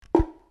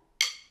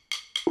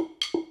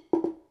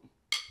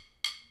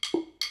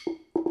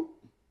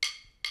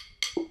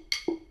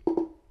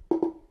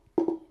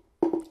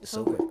It's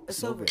over.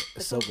 It's over.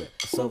 It's over.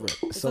 It's over.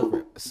 It's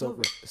over. It's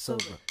over. It's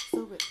over.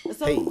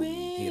 Hey,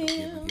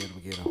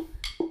 get him.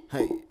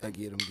 Hey, I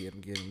get him.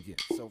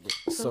 It's over.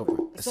 It's over.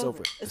 It's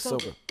over. It's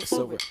over. It's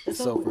over.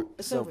 It's over.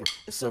 It's over.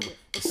 It's over.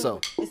 It's over.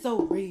 It's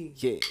over.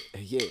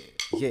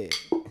 Yeah.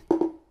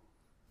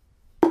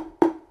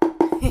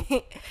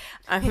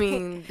 I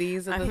mean,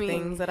 these are the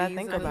things that I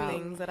think about.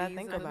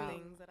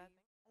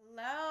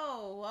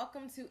 Hello,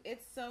 welcome to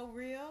It's So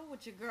Real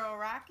with your girl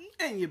Rocky.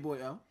 And your boy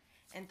O.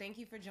 And thank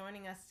you for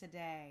joining us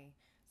today.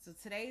 So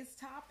today's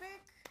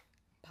topic,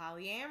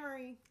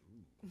 polyamory.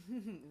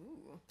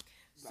 Ooh.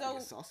 So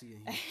saucy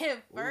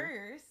at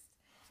first,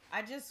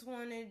 I just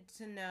wanted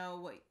to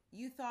know what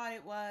you thought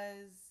it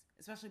was,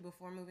 especially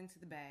before moving to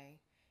the Bay,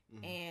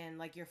 and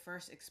like your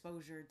first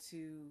exposure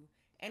to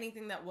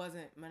anything that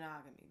wasn't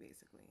monogamy,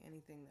 basically.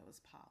 Anything that was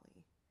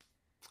poly.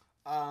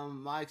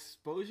 My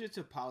exposure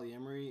to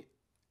polyamory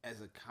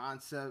as a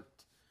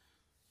concept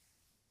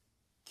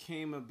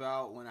came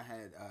about when I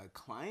had a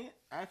client,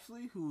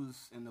 actually,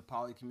 who's in the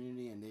poly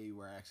community, and they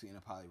were actually in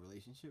a poly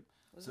relationship.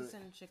 Was this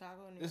in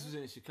Chicago? This was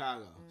in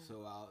Chicago.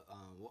 So,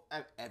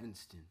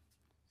 Evanston, to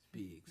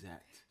be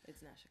exact.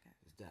 It's not Chicago.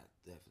 It's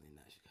definitely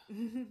not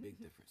Chicago. Big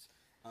difference.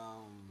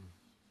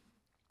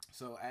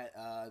 So,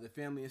 at the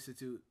Family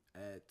Institute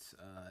at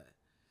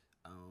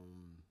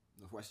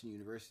Northwestern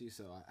University,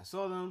 so I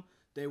saw them.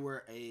 They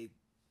were a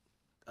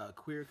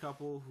queer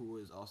couple who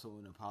was also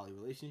in a poly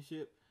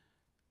relationship.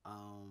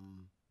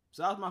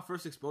 So that was my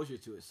first exposure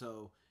to it.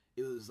 So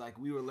it was like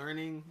we were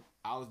learning.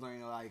 I was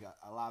learning like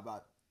a lot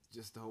about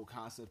just the whole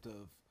concept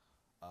of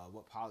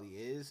what poly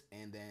is,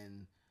 and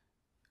then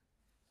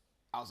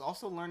I was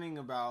also learning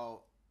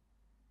about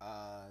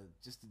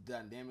just the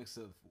dynamics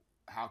of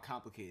how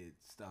complicated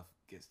stuff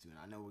gets to. And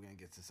I know we're gonna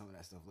get to some of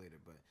that stuff later,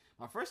 but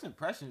my first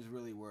impressions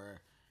really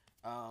were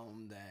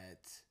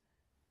that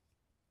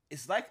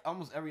it's like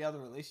almost every other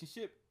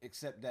relationship,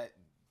 except that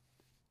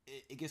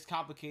it gets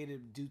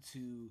complicated due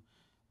to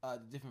the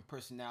different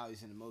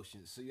personalities and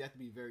emotions. So you have to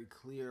be very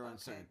clear on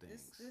certain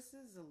things. This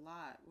is a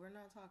lot. We're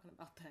not talking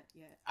about that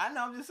yet. I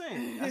know. I'm just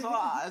saying. That's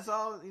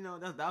all. You know.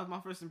 That was my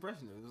first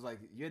impression. It was like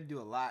you had to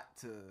do a lot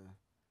to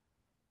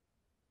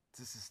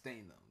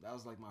sustain them. That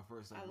was like my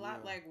first. Like, a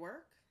lot like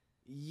work.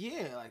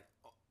 Yeah. Like,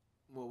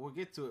 well, we'll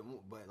get to it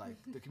more, but like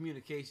the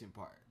communication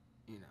part.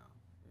 You know,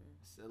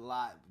 it's a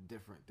lot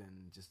different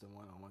than just a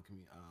one-on-one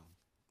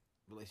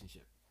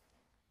relationship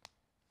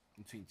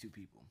between two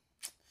people.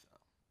 So,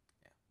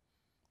 yeah.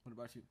 What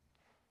about you?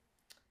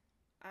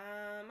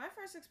 My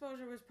first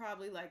exposure was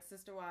probably like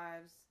Sister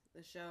Wives,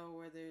 the show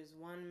where there's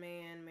one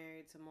man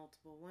married to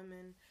multiple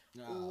women,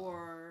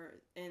 or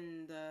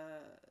in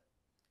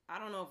I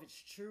don't know if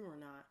it's true or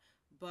not,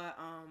 but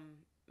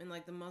in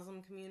like the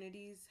Muslim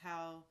communities,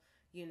 how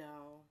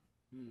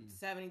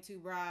 72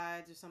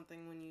 brides or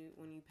something when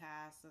you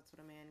pass, that's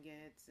what a man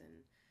gets,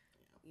 and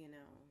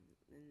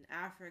in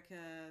Africa,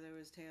 there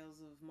was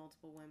tales of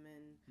multiple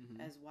women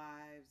as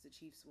wives, the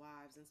chief's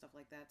wives, and stuff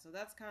like that. So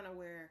that's kind of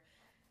where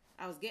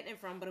I was getting it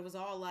from, but it was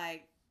all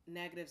like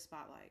negative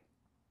spotlight.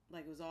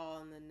 Like it was all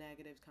in the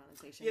negative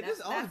connotation. Yeah, there's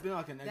always been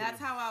like a negative.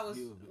 That's how I was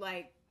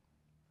like.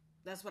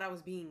 That's what I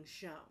was being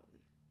shown.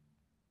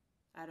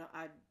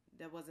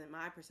 That wasn't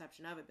my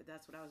perception of it, but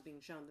that's what I was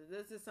being shown. That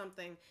this is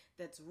something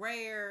that's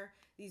rare.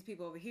 These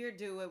people over here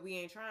do it. We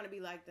ain't trying to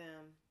be like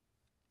them.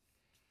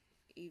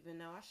 Even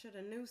though I should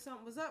have knew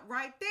something was up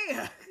right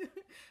there.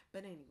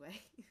 But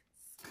anyway.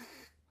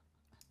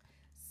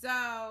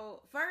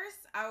 So, first,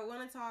 I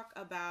want to talk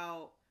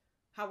about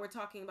how we're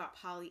talking about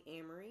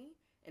polyamory.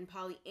 And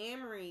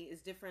polyamory is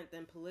different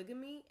than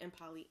polygamy and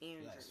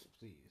polyandry. Yes,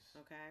 please.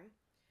 Okay?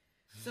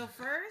 So,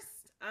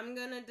 first, I'm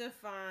going to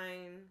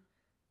define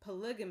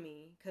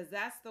polygamy, because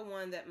that's the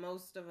one that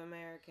most of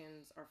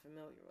Americans are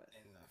familiar with.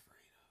 And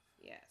afraid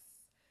of. Yes.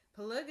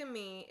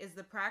 Polygamy is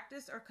the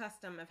practice or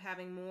custom of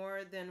having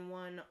more than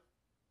one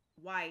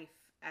wife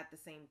at the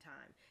same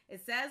time.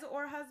 It says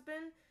or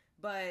husband,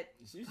 but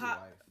it's usually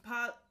wife.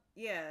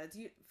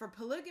 For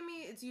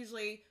polygamy, it's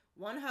usually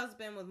one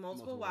husband with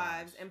multiple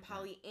wives, and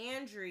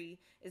polyandry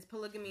is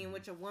polygamy in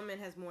which a woman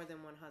has more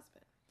than one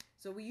husband.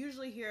 So we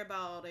usually hear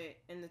about it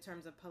in the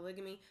terms of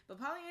polygamy, but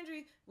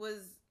polyandry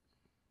was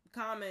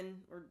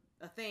common or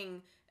a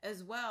thing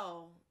as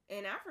well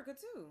in Africa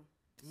too.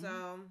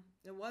 So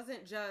it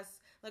wasn't just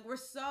like we're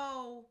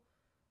so,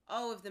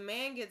 if the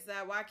man gets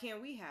that, why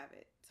can't we have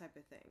it type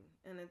of thing.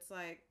 And it's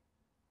like,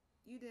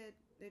 you did.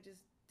 They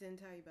just didn't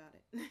tell you about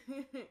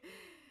it.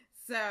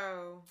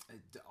 So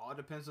it all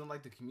depends on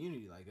like the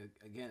community. Like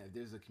again, if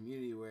there's a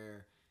community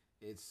where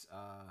it's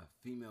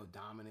female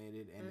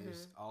dominated and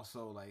there's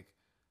also like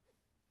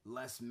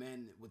less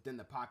men within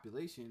the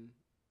population,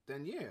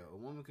 then yeah, a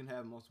woman can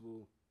have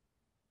multiple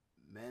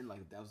men,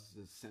 like if that was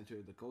the center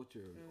of the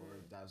culture, or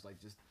if that was like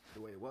just the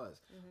way it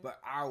was. But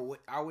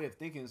our way of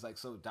thinking is like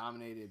so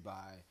dominated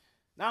by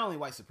not only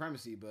white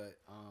supremacy, but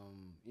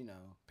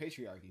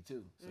patriarchy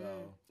too.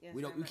 So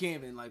we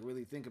can't even like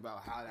really think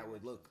about how that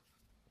would look.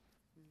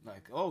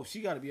 Like, oh,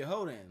 she got to be a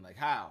hoe then. Like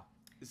how?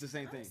 It's the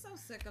same thing. I'm so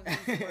sick of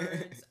these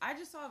words. I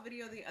just saw a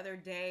video the other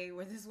day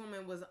where this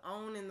woman was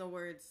owning the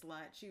word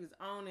slut. She was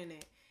owning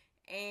it.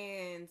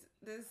 And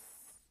this,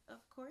 of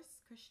course,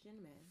 Christian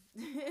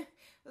man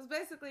was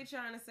basically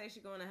trying to say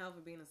she's going to hell for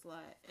being a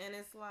slut. And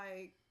it's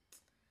like,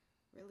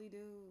 really,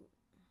 dude,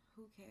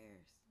 who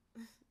cares?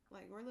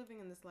 Like, we're living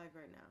in this life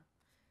right now.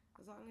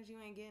 As long as you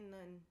ain't getting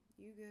nothing,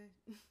 you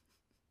good.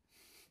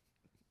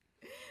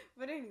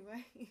 But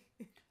anyway.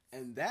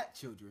 And that,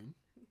 children,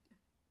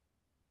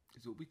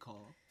 is what we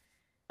call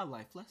a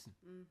life lesson.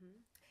 Mm-hmm.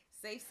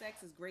 Safe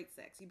sex is great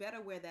sex. You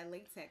better wear that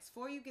latex.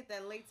 Before you get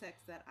that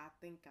latex, that I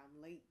think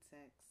I'm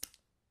latex.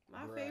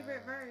 My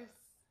favorite verse.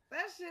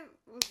 That shit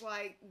was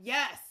like,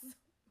 yes.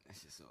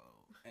 That's just so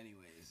old.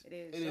 Anyways. It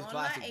is. It is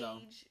classic, though.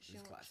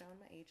 Showing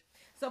my age.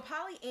 So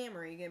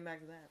polyamory, getting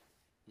back to that,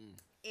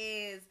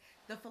 is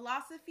the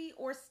philosophy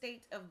or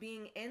state of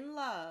being in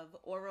love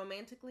or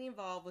romantically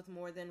involved with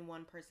more than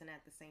one person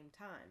at the same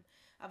time.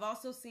 I've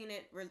also seen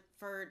it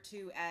referred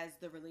to as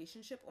the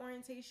relationship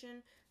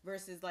orientation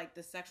versus like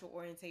the sexual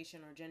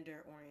orientation or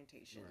gender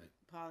orientation. Right.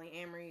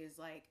 Polyamory is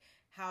like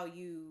how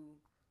you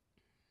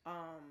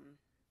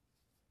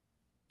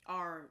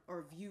are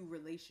or view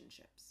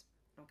relationships.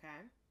 Okay?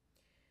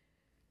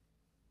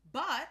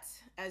 But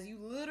as you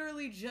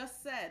literally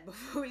just said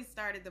before we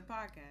started the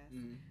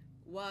podcast,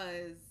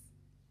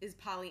 is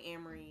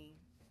polyamory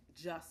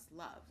just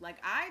love? Like,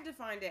 I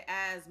defined it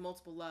as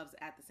multiple loves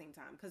at the same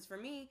time. Because for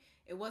me,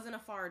 it wasn't a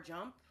far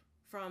jump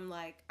from,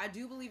 like, I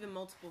do believe in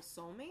multiple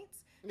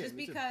soulmates. Just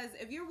because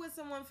if you're with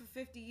someone for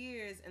 50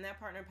 years and that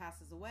partner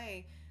passes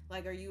away,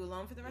 like, are you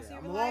alone for the rest of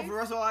your life? I'm alone for the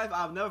rest of my life.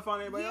 I've never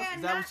found anybody else.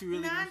 Is that what you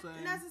really not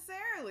saying?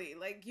 Necessarily.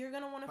 Like, you're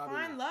going to want to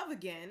find love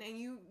again. And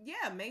you,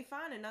 may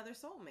find another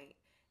soulmate.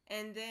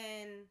 And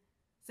then,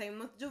 same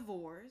with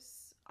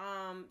divorce.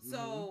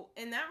 So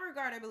in that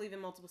regard, I believe in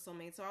multiple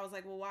soulmates. So I was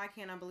like, well, why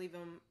can't I believe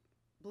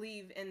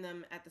in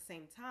them at the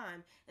same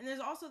time? And there's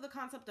also the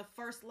concept of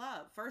first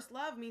love. First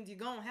love means you're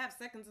going to have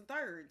seconds and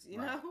thirds, you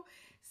know?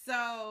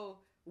 So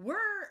we're,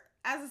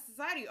 as a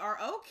society, are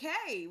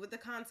okay with the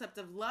concept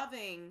of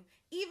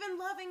even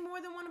loving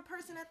more than one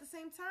person at the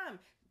same time.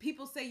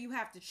 People say you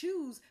have to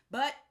choose,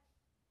 but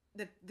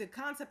the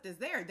concept is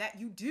there that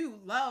you do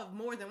love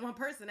more than one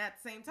person at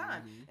the same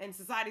time. And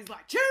society's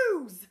like,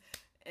 choose!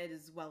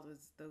 As well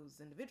as those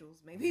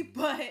individuals, maybe,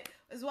 but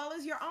as well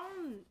as your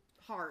own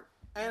heart.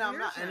 And I'm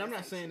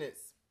not saying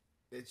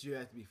that you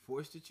have to be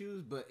forced to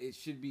choose, but it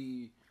should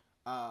be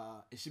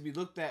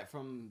looked at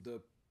from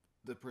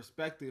the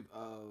perspective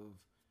of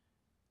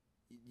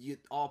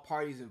all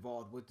parties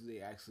involved. What do they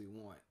actually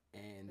want,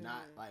 and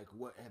not like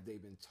what have they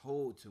been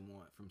told to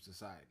want from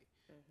society.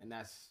 And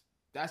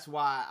that's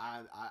why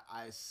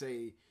I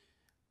say,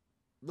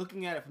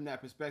 looking at it from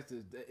that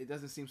perspective, it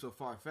doesn't seem so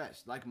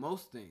far-fetched. Like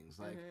most things.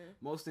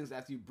 Most things,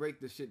 after you break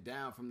the shit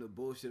down from the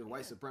bullshit of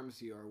white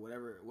supremacy or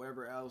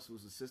whatever else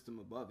was the system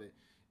above it,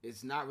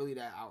 it's not really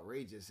that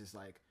outrageous. It's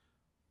like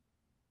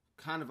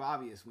kind of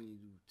obvious when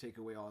you take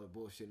away all the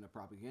bullshit and the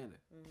propaganda.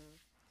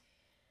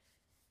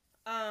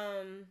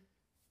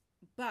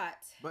 But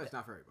it's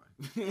not for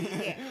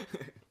everybody.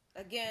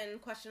 Again,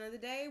 question of the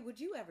day, would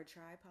you ever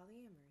try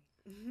polyamory?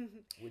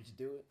 Would you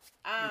do it?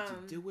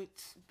 Would you do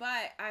it?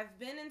 But I've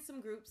been in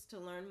some groups to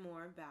learn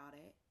more about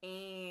it,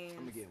 and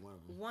I'm gonna get one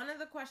of them. One of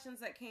the questions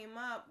that came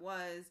up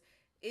was,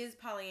 is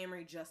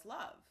polyamory just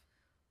love,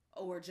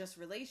 or just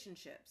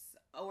relationships,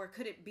 or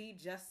could it be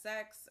just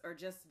sex or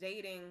just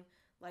dating?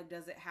 Like,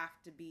 does it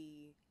have to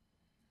be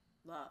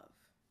love?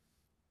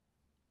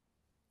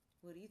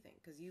 What do you think?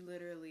 Because you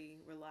literally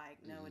were like,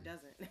 no, it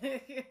doesn't.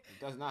 It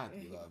does not have to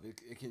be love.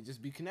 It can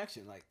just be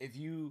connection. Like, if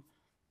you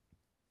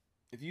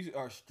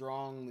are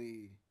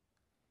strongly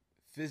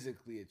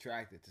physically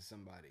attracted to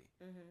somebody,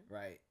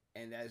 right,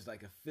 and there's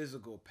like a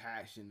physical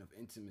passion of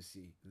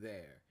intimacy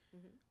there,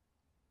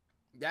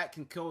 that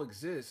can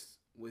coexist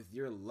with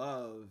your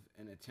love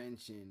and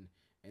attention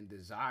and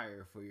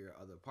desire for your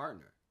other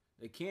partner.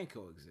 They can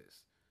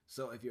coexist.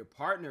 So if your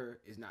partner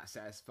is not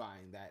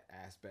satisfying that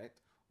aspect,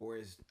 or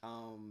is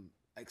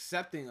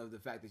accepting of the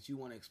fact that you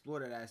want to explore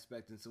that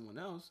aspect in someone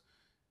else,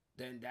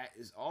 then that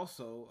is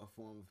also a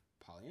form of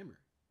polyamory.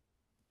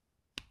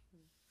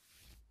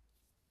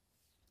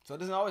 So it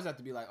doesn't always have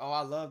to be like, oh,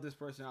 I love this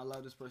person,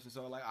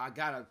 so like I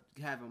gotta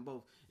have them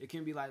both. It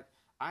can be like,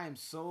 I am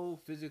so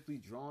physically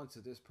drawn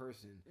to this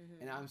person,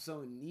 and I'm so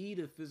in need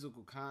of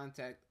physical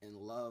contact and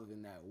love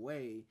in that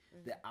way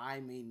that I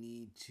may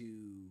need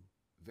to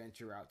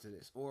venture out to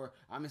this, or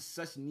I'm in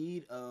such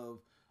need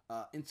of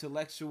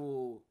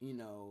intellectual,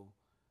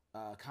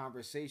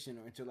 conversation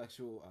or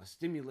intellectual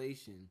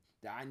stimulation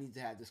that I need to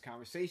have this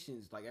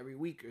conversations like every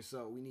week or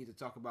so. We need to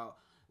talk about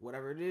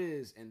whatever it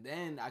is, and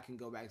then I can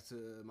go back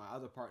to my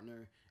other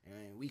partner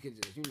and we can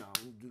just,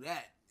 do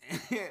that.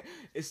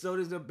 It's so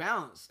there's a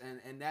balance,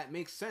 and that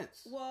makes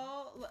sense.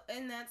 Well,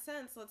 in that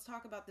sense, let's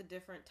talk about the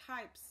different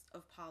types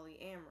of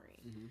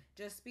polyamory.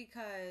 Just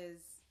because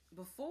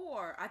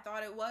before I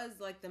thought it was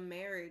like the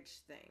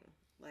marriage thing,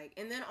 Like,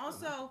 and then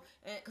also,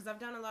 because I've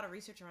done a lot of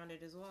research around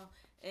it as well,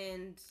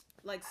 and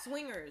like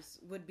swingers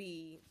would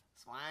be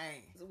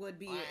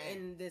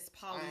in this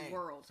poly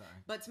world. Sorry.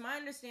 But to my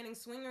understanding,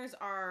 swingers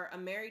are a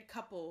married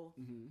couple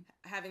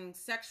having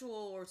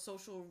sexual or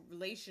social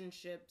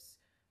relationships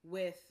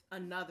with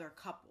another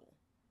couple.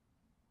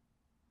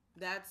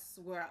 That's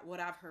what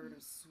I've heard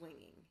of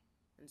swinging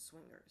and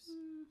swingers.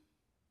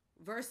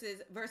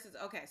 Versus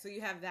okay, so you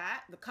have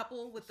that, the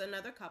couple with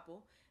another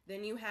couple.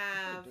 Then you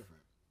have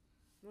different.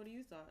 What do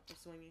you thought of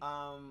swinging?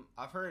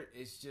 I've heard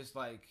it's just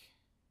like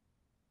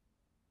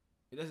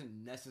it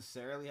doesn't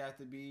necessarily have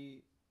to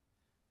be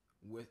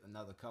with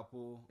another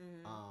couple.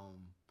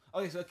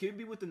 Okay, so it could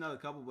be with another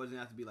couple, but it doesn't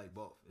have to be like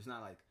both. It's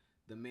not like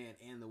the man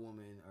and the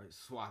woman are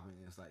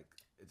swapping. It's like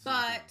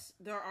but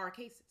there are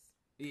cases.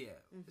 Yeah.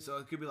 So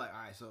it could be like,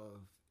 all right, so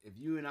if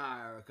you and I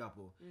are a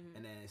couple,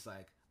 and then it's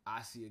like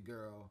I see a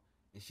girl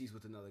and she's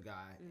with another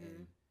guy,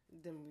 and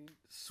then we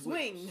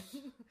swing.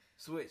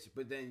 Switch,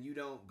 but then you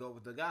don't go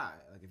with the guy.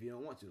 Like if you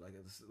don't want to, like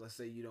let's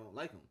say you don't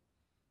like him,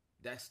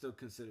 that's still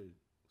considered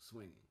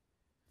swinging.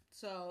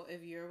 So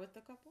if you're with the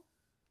couple?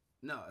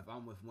 No, if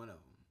I'm with one of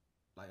them,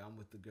 like I'm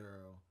with the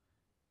girl,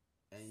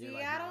 and see, you're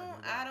like,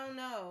 I don't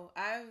know.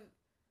 I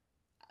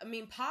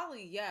mean,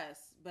 poly,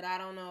 yes, but I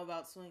don't know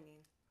about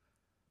swinging.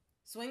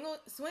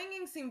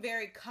 Swinging seem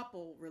very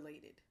couple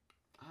related.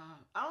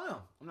 I don't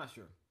know. I'm not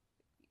sure.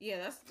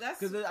 Yeah, that's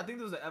because I think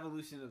there was an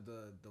evolution of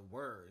the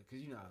word,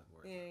 because you know how it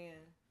works. Yeah.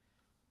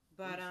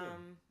 But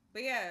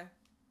but yeah.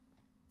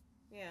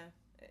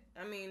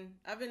 I mean,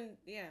 I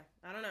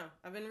don't know.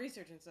 I've been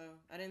researching, so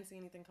I didn't see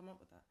anything come up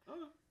with that.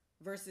 Okay.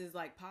 Versus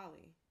like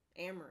poly,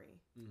 amory.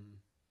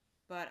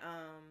 But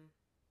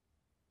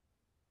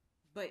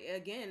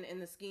again, in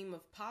the scheme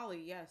of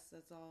poly, yes,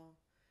 that's all.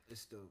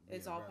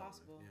 It's all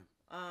possible.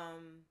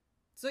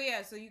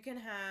 Yeah. So you can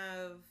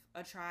have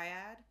a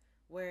triad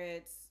where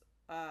it's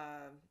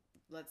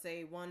let's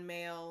say one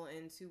male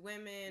and two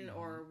women,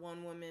 or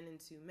one woman and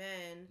two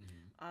men.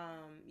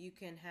 You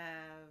can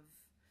have,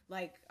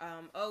 like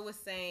O was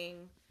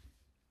saying,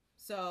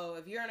 so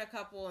if you're in a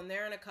couple and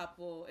they're in a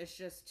couple, it's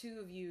just two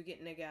of you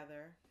getting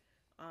together.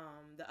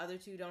 The other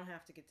two don't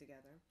have to get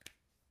together.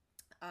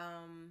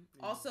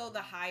 Also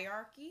the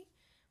hierarchy,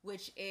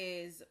 which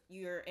is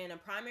you're in a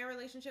primary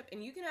relationship,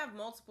 and you can have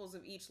multiples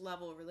of each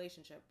level of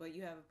relationship, but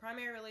you have a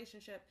primary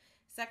relationship,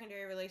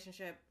 secondary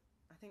relationship,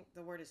 I think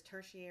the word is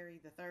tertiary,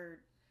 the third,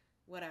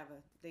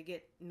 whatever. They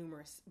get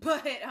numerous.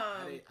 But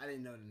I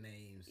didn't know the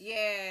names.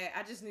 Yeah,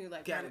 I just knew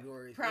like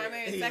categories.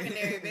 Primary and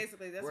secondary,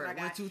 basically. That's what I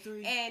got. 1, 2,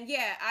 3. And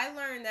yeah, I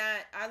learned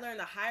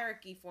the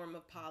hierarchy form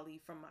of poly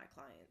from my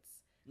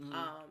clients.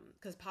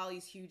 Because poly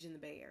is huge in the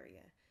Bay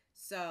Area.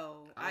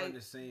 So I learned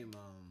the same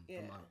from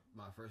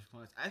my first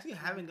clients. I actually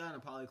haven't gotten a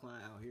poly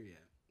client out here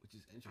yet, which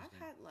is interesting.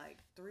 I've had like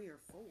 3 or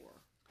 4.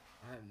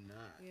 I have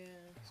not.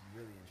 Yeah. It's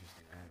really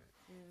interesting. I haven't.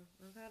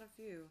 Yeah, I've had a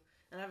few.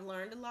 And I've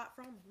learned a lot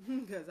from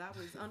them because I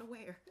was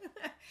unaware.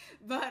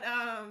 But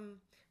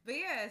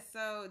yeah,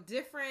 so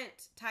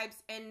different types.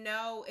 And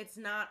no, it's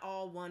not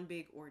all one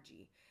big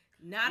orgy.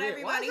 Not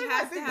everybody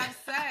has to have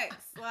sex.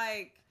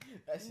 Like,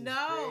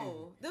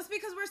 no. That's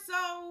because we're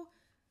so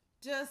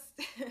just...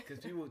 Because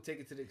people take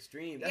it to the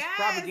extreme. That's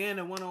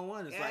propaganda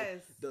 101. It's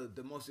like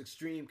the most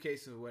extreme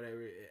case of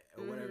whatever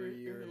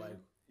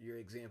your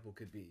example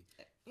could be.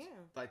 Yeah.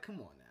 Like, come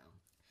on now.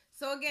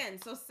 So again,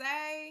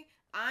 say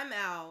I'm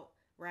out,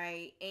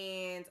 right,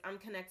 and I'm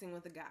connecting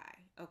with a guy,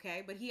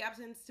 okay? But he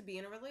happens to be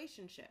in a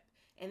relationship.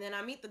 And then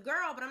I meet the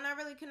girl, but I'm not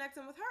really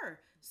connecting with her.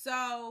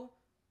 So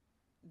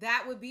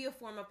that would be a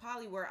form of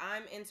poly where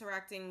I'm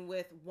interacting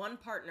with one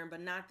partner,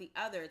 but not the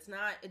other.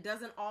 It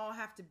doesn't all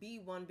have to be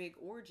one big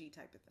orgy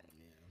type of thing.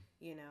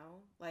 Yeah. You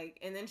know? Like,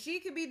 and then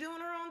she could be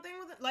doing her own thing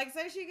with it. Like,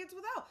 say she gets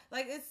without.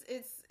 Like, it's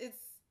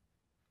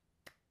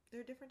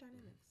they're different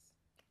dynamics.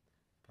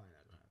 Probably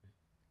not gonna happen.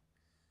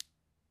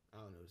 I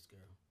don't know this girl.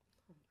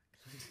 Oh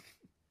my God.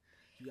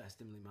 You gotta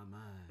stimulate my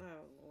mind.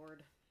 Oh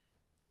Lord.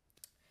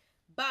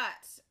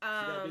 But she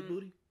got a big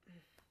booty?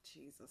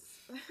 Jesus.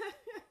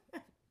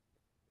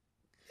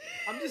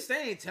 I'm just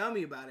saying, tell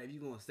me about it if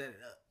you're gonna set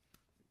it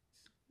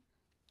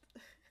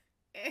up.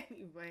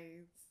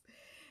 Anyways.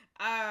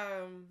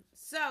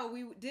 So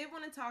we did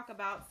want to talk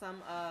about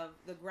some of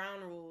the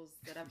ground rules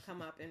that have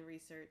come up in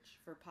research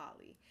for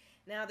poly.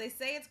 Now they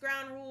say it's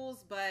ground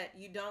rules, but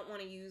you don't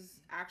want to use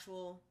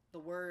the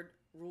word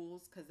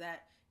rules, because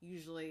that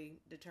usually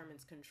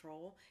determines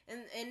control.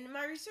 And in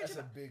my research, that's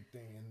a big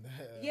thing in the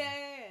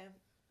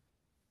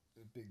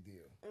a big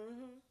deal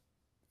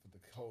for the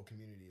whole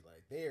community.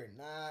 Like, they are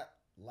not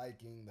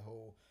liking the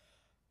whole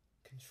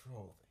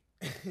control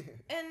thing.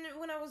 And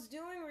when I was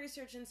doing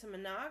research into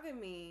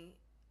monogamy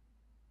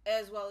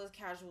as well as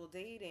casual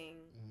dating,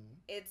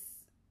 it's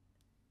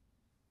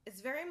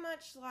very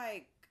much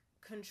like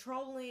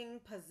controlling,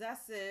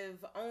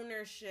 possessive,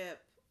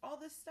 ownership, all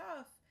this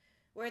stuff,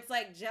 where it's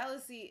like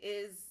jealousy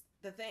is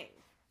the thing.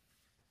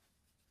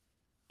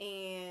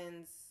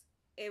 And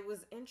it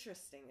was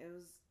interesting. It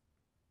was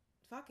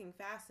fucking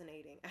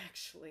fascinating,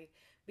 actually,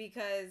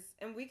 because,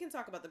 and we can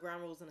talk about the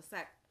ground rules in a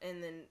sec,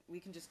 and then we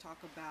can just talk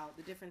about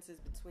the differences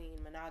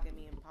between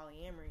monogamy and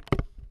polyamory.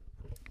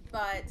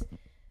 But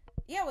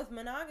yeah, with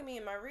monogamy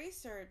in my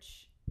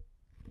research,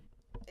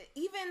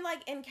 even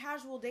like in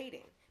casual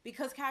dating,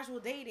 because casual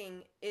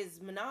dating is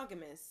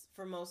monogamous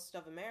for most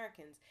of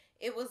Americans,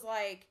 it was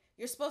like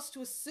you're supposed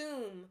to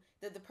assume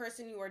that the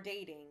person you are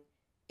dating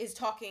is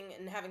talking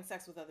and having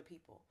sex with other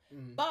people.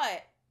 Mm-hmm.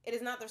 But it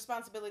is not the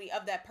responsibility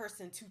of that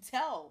person to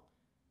tell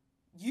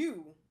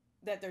you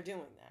that they're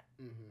doing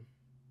that. Mm-hmm.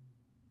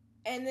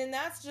 And then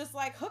that's just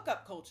like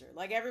hookup culture.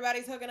 Like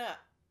everybody's hooking up.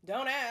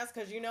 Don't ask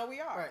because you know we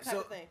are. Right. So,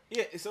 thing.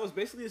 Yeah, so it's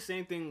basically the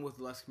same thing with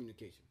less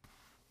communication.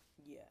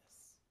 Yes.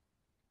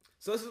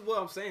 So this is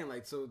what I'm saying.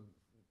 Like, so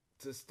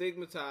to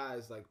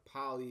stigmatize like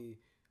poly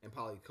and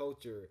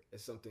polyculture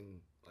as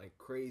something like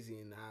crazy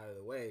and out of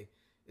the way,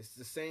 it's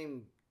the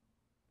same,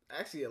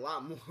 actually a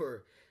lot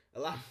more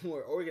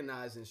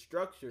organized and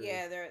structured.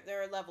 Yeah,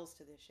 there are levels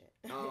to this shit.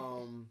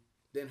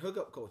 Than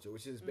hookup culture,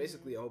 which is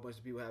basically a whole bunch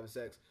of people having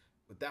sex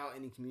without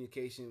any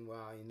communication,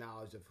 without any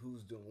knowledge of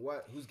who's doing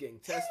what, who's getting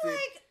tested,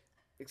 like,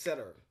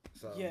 etc.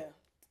 So yeah,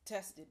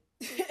 tested.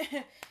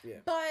 Yeah.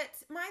 But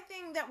my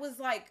thing that was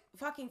like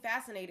fucking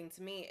fascinating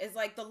to me is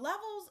like the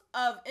levels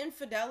of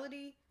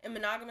infidelity in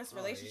monogamous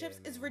relationships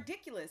is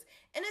ridiculous.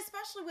 And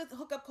especially with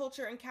hookup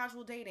culture and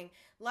casual dating.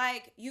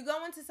 Like you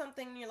go into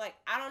something and you're like,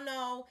 I don't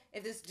know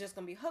if this is just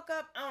gonna be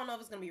hookup. I don't know if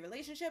it's gonna be a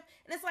relationship.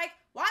 And it's like,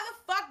 why the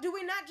fuck do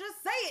we not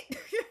just say it?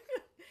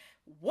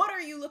 What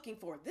are you looking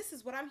for? This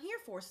is what I'm here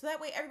for. So that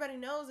way everybody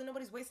knows and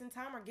nobody's wasting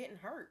time or getting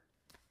hurt.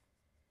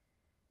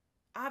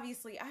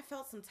 Obviously, I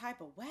felt some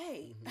type of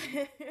way. Mm-hmm.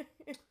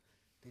 I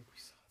think we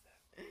saw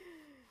that.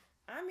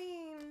 I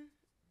mean,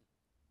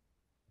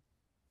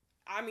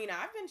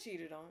 I've been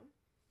cheated on.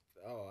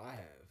 Oh, I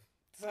have.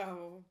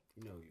 So.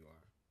 You know you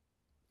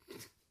are.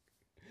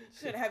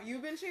 Shit, have you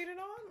been cheated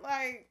on?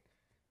 Like,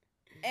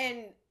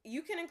 and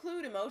you can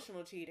include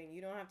emotional cheating.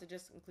 You don't have to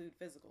just include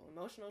physical.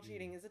 Emotional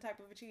cheating is a type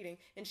of a cheating.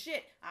 And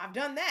shit, I've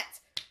done that.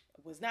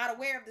 Was not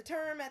aware of the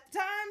term at the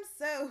time,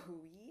 so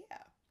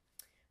yeah.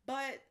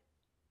 But,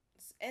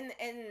 and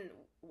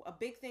a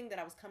big thing that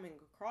I was coming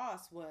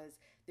across was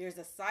there's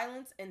a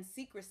silence and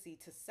secrecy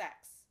to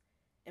sex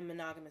in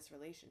monogamous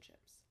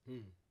relationships.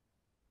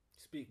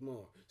 Speak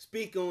more.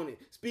 Speak on it.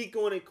 Speak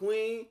on it,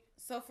 queen.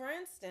 So, for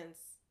instance,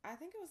 I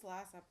think it was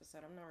last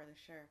episode, I'm not really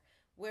sure,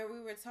 where we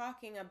were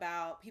talking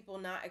about people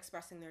not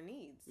expressing their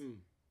needs.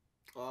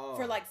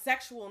 For, like,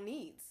 sexual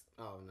needs.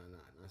 Oh, no,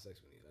 not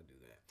sexual needs. I do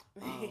that.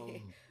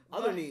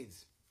 Other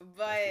needs.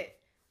 But,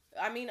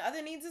 I mean,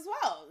 other needs as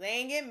well. They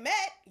ain't getting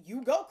met.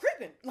 You go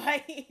creeping.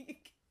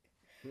 Like,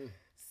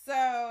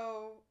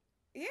 so,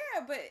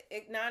 yeah, but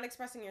not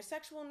expressing your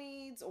sexual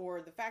needs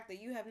or the fact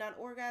that you have not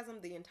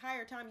orgasmed the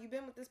entire time you've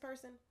been with this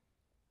person.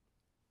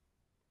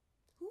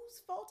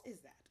 Whose fault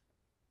is that?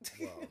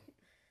 Well,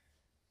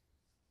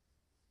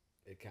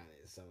 it kind of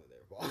is some of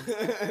their fault.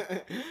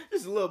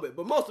 Just a little bit,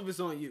 but most of it's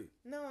on you.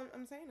 No,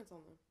 I'm saying it's on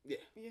them. Yeah.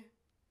 Yeah.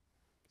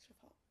 It's your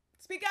fault.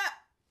 Speak up!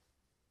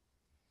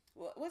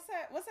 What's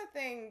that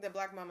thing that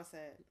Black Mama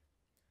said?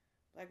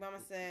 Black Mama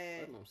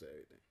said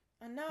everything.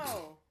 I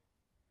know.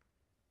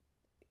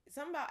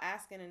 Something about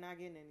asking and not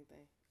getting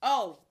anything.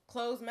 Oh,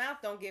 closed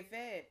mouth don't get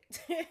fed.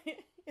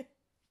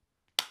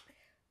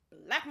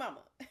 Black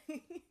Mama.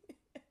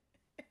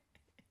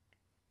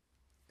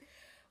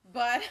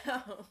 But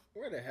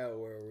where the hell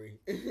were we?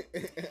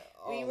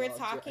 We were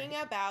talking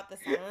about the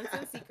silence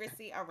and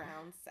secrecy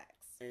around sex.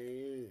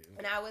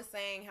 And I was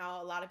saying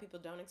how a lot of people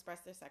don't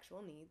express their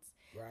sexual needs.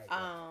 Right.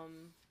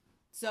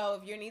 So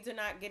if your needs are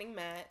not getting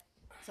met,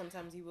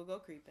 sometimes you will go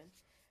creeping.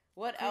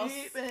 What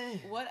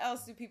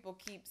else do people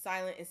keep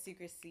silent and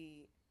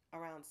secrecy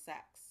around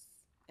sex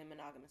in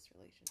monogamous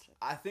relationships?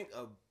 I think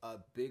a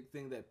big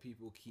thing that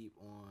people keep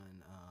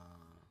on,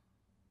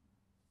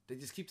 they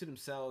just keep to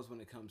themselves when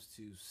it comes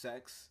to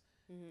sex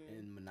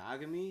and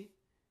monogamy.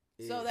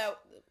 So that,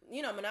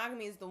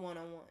 monogamy is the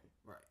one-on-one.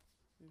 Right.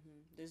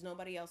 There's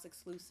nobody else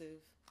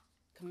exclusive.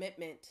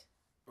 Commitment.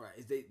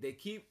 Right. They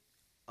keep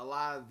a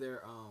lot of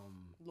their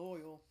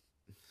loyal.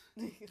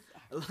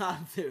 A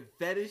lot of their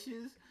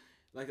fetishes,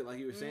 like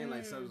you were saying,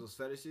 like some of those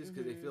fetishes,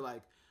 because they feel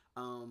like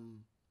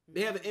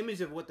they have an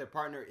image of what their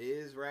partner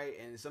is, right?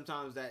 And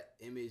sometimes that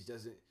image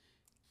doesn't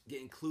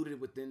get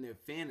included within their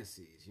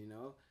fantasies,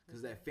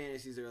 because their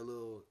fantasies are a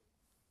little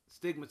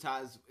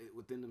stigmatized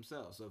within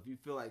themselves. So if you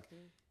feel like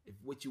if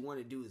what you want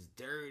to do is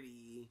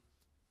dirty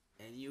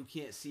and you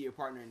can't see your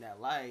partner in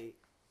that light,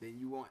 then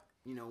you want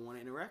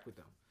to interact with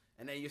them.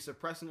 And then you're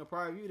suppressing a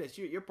part of you that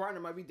your partner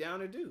might be down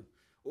to do.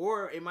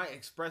 Or it might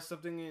express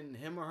something in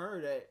him or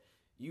her that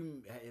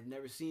you have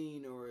never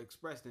seen or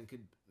expressed and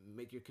could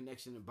make your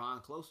connection and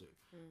bond closer.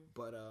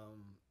 But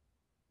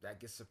that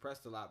gets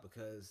suppressed a lot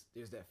because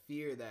there's that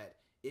fear that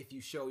if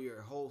you show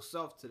your whole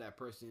self to that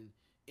person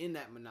in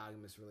that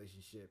monogamous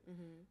relationship,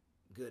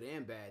 good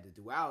and bad, the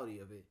duality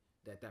of it,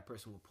 that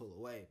person will pull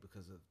away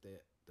because of the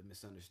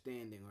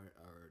misunderstanding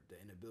or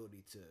the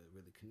inability to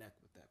really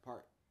connect with that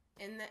part.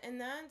 And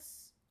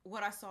that's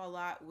what I saw a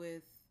lot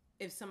with,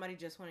 if somebody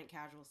just wanted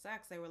casual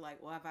sex, they were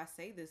like, well, if I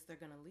say this, they're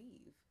going to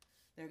leave.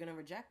 They're going to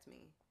reject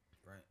me.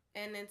 Right.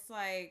 And it's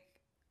like,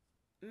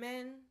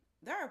 men,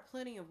 there are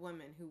plenty of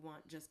women who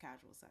want just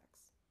casual sex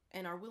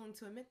and are willing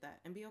to admit that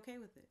and be okay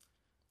with it.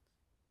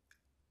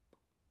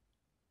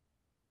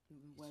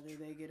 Whether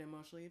they get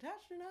emotionally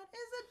attached or not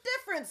is a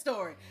different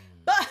story.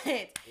 But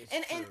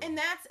and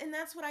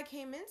that's what I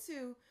came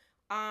into.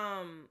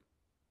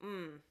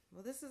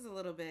 Well, this is a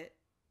little bit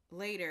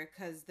later,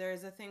 because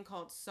there's a thing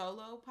called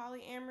solo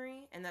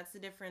polyamory, and that's the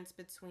difference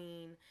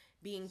between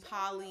being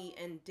poly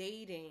and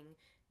dating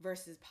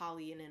versus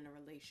poly and in a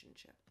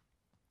relationship.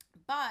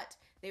 But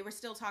they were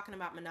still talking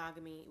about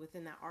monogamy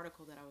within that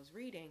article that I was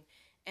reading,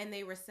 and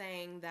they were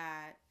saying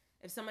that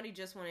if somebody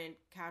just wanted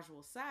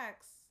casual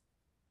sex,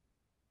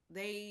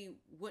 they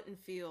wouldn't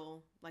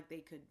feel like they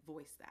could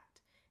voice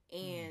that.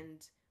 And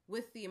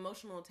with the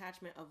emotional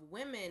attachment of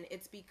women,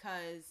 it's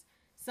because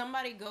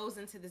somebody goes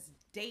into this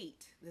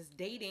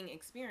dating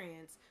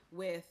experience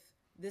with,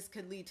 this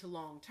could lead to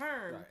long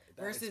term, right.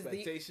 Versus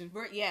expectation.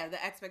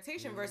 the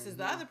expectation versus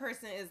the other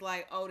person is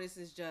like, oh, this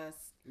is just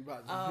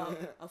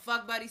a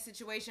fuck buddy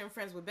situation,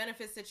 friends with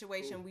benefits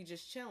situation. Ooh. We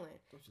just chilling,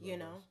 you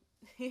know.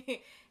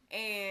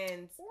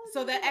 And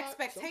so the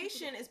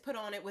expectation is put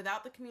on it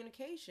without the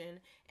communication,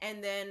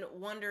 and then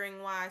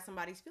wondering why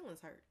somebody's feelings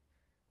hurt.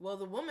 Well,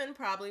 the woman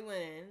probably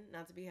went in,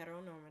 not to be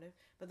heteronormative,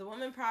 but the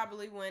woman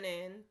probably went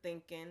in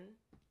thinking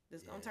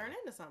this gonna turn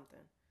into something.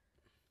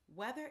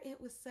 Whether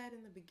it was said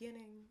in the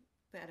beginning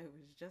that it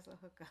was just a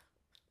hookup.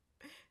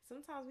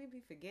 Sometimes we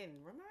be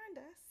forgetting. Remind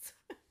us.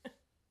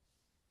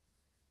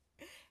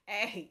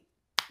 Hey,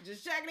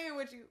 just checking in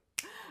with you.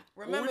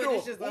 Remember,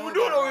 it's just what we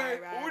doing over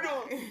here? Right,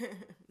 what we doing?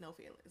 No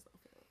feelings.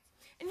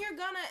 And you're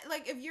gonna,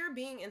 like, if you're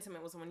being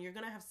intimate with someone, you're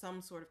gonna have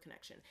some sort of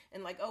connection.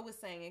 And like O was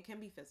saying, it can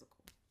be physical.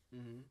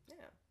 Mm-hmm. Yeah.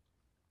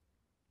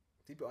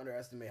 People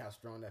underestimate how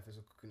strong that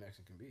physical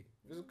connection can be.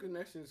 Physical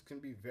connections can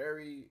be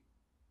very,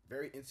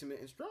 very intimate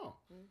and strong.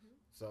 Mm-hmm.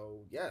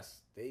 So,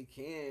 yes, they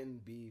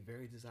can be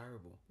very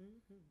desirable.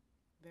 Mm-hmm.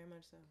 Very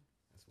much so.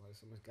 That's why there's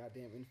so much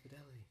goddamn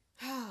infidelity.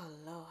 Oh,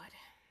 Lord.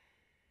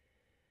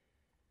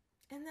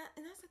 And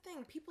that's the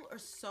thing. People are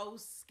so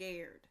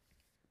scared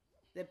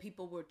that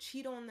people will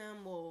cheat on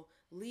them, will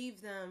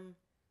leave them.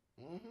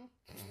 Mm-hmm.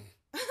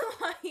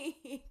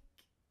 Like,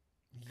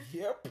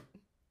 yep.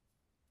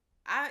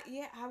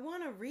 I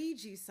want to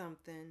read you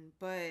something,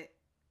 but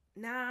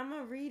I'm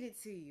going to read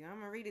it to you. I'm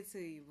going to read it to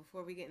you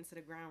before we get into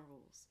the ground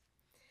rules.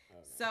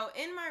 Okay. So,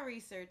 in my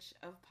research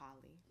of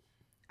poly,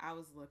 I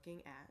was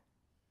looking at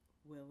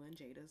Will and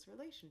Jada's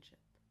relationship.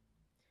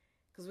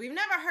 Because we've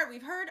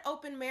heard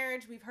open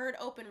marriage, we've heard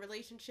open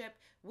relationship,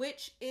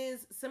 which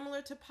is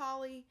similar to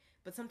poly,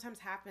 but sometimes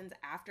happens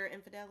after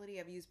infidelity.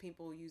 I've used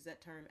people use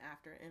that term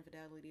after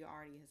infidelity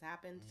already has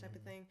happened, type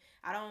of thing.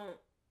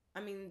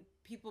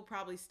 People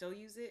probably still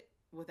use it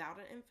without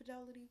an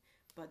infidelity,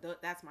 but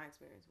that's my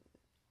experience with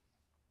it.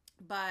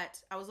 But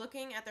I was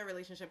looking at their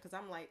relationship because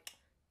I'm like,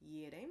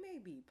 yeah, they may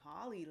be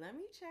poly. Let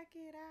me check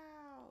it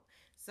out.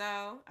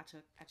 So I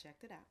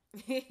checked it out.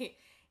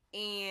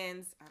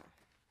 And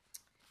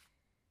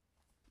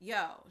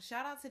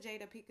shout out to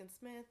Jada Pinkett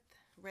Smith,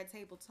 Red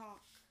Table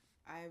Talk.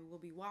 I will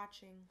be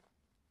watching.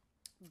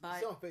 But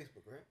it's on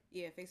Facebook, right?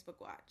 Yeah, Facebook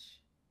Watch.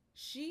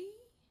 She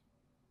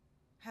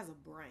has a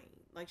brain.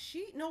 Like,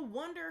 no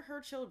wonder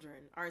her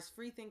children are as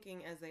free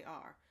thinking as they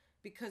are,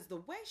 because the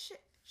way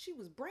she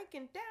was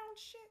breaking down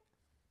shit.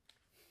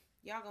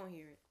 Y'all gonna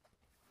hear it.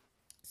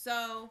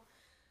 So,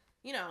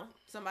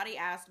 somebody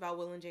asked about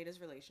Will and Jada's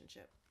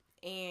relationship,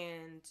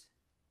 and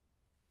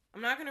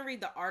I'm not gonna read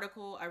the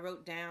article. I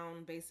wrote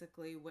down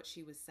basically what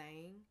she was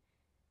saying,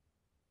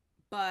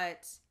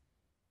 but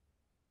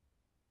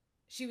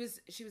she was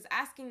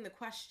asking the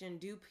question,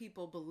 do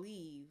people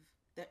believe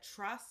that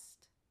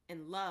trust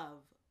and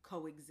love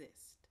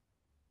coexist?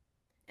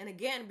 And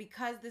again,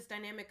 because this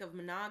dynamic of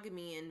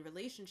monogamy in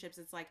relationships,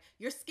 it's like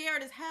you're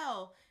scared as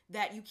hell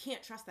that you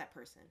can't trust that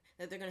person,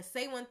 that they're going to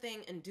say one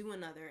thing and do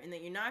another, and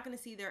that you're not going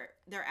to see their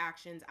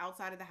actions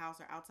outside of the house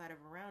or outside of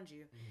around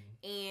you.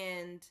 Mm-hmm.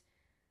 And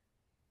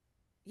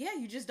yeah,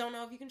 you just don't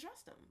know if you can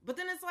trust them. But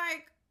then it's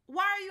like,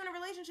 why are you in a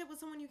relationship with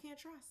someone you can't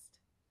trust?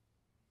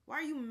 Why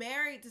are you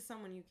married to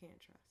someone you can't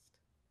trust?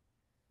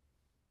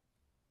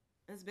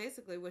 That's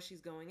basically what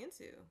she's going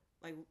into.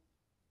 Like,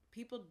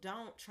 people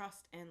don't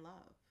trust and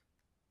love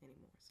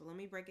anymore. So let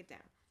me break it down.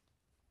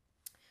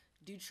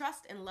 Do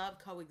trust and love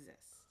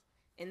coexist?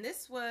 And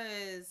this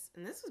was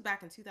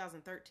back in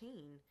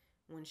 2013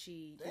 when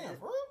she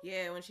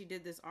when she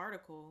did this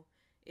article.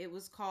 It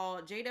was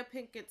called Jada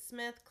Pinkett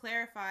Smith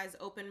Clarifies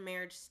Open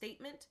Marriage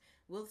Statement.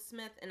 Will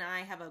Smith and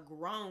I Have a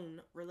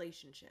Grown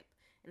Relationship.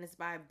 And it's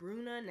by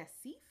Bruna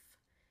Nassif.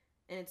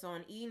 And it's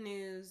on E!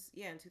 News,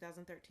 in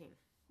 2013.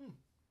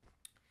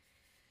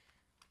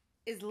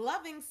 Is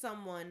loving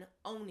someone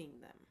owning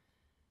them?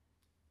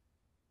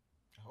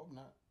 I hope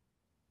not.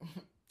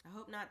 I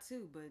hope not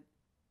too, but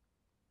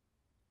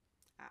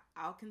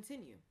I'll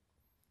continue.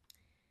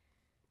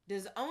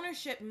 Does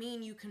ownership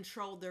mean you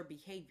control their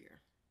behavior?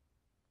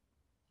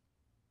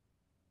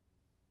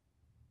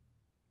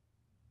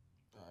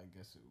 I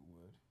guess it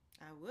would.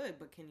 I would,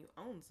 but can you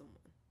own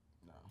someone?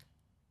 No.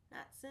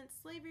 Not since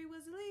slavery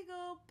was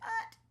illegal,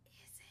 but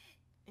is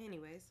it?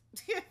 Anyways.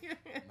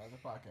 Another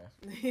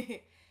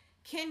podcast.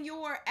 Can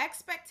your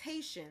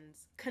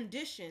expectations,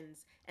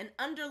 conditions, and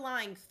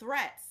underlying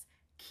threats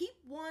keep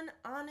one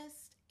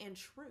honest and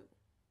true?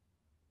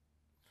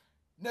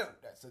 No,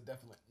 that's a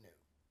definite no.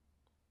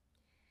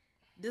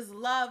 Does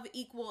love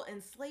equal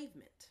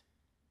enslavement?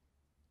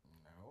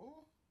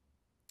 No.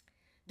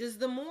 Does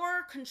the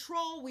more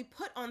control we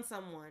put on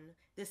someone,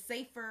 the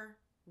safer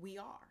we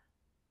are?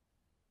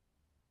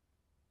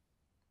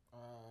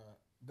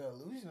 The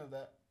illusion of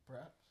that,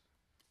 perhaps.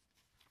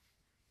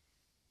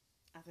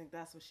 I think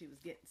that's what she was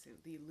getting to,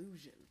 the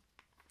illusion.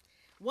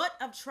 What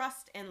of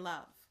trust and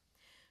love?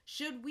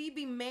 Should we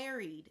be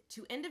married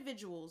to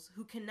individuals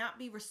who cannot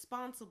be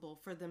responsible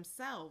for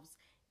themselves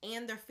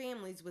and their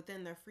families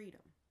within their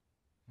freedom?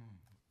 In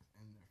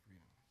their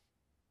freedom.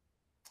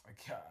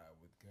 I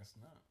would guess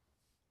not.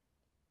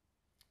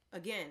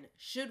 Again,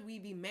 should we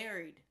be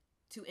married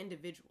to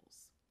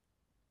individuals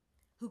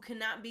who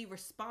cannot be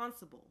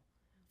responsible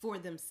for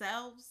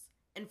themselves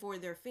and for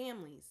their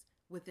families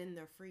within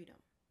their freedom?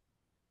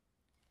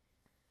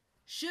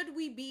 Should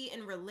we be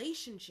in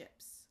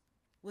relationships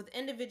with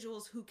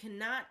individuals who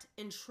cannot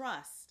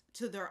entrust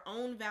to their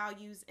own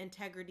values,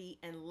 integrity,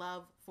 and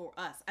love for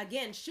us?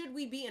 Again, should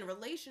we be in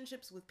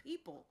relationships with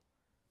people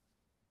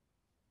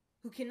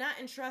who cannot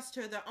entrust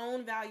to their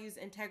own values,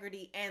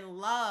 integrity, and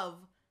love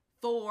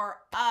for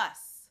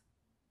us?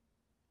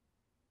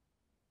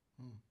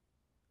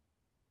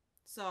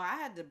 So I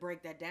had to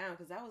break that down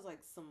because that was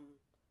like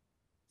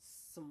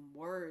some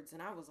words,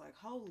 and I was like,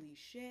 holy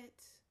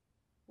shit,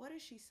 what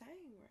is she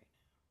saying right now?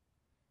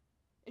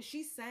 Is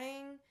she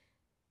saying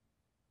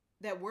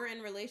that we're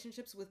in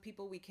relationships with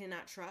people we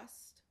cannot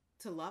trust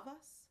to love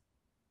us?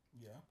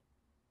 Yeah.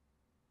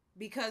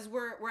 Because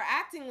we're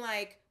acting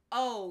like,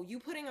 oh, you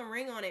putting a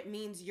ring on it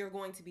means you're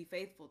going to be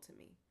faithful to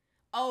me.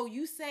 Oh,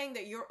 you saying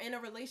that you're in a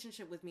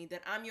relationship with me,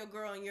 that I'm your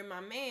girl and you're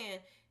my man,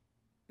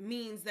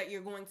 means that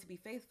you're going to be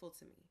faithful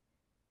to me.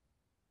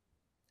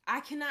 I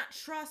cannot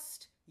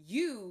trust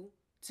you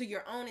to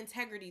your own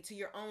integrity, to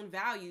your own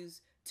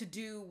values, to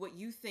do what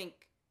you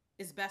think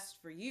is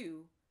best for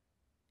you.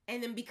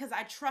 And then because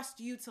I trust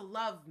you to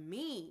love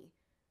me,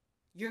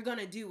 you're going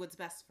to do what's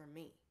best for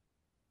me.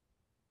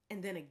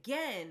 And then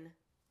again,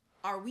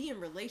 are we in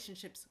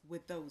relationships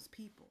with those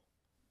people?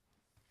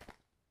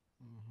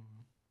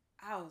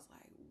 I was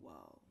like,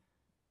 whoa,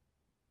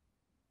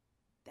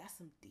 that's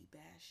some deep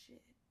ass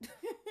shit.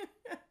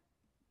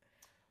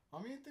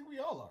 I mean, I think we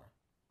all are.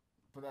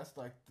 But that's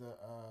like the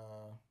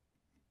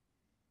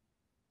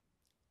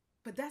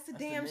But that's a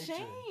damn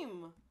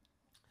shame.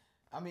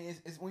 I mean,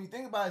 it's when you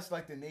think about it, it's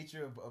like the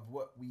nature of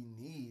what we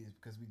need,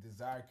 because we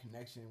desire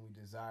connection, we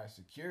desire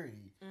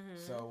security. Mm-hmm.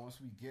 So once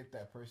we get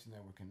that person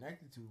that we're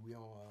connected to, we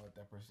don't want to let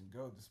that person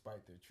go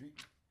despite their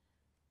treatment.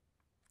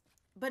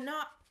 But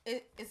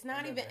it's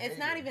not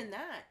even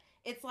that.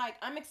 It's like,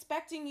 I'm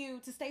expecting you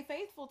to stay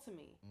faithful to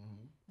me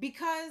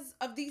because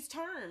of these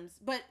terms,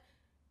 but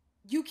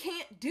you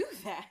can't do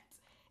that.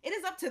 It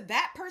is up to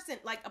that person.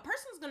 Like, a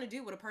person's going to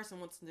do what a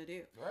person wants them to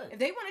do. Right. If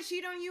they want to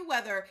cheat on you,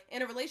 whether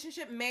in a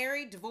relationship,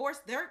 married,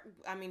 divorced,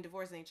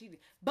 divorce ain't cheating,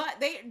 but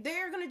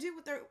they're going to do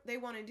what they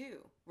want to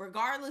do,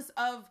 regardless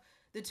of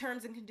the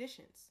terms and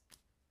conditions.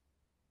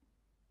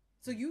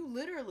 So you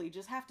literally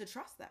just have to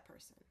trust that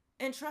person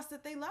and trust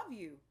that they love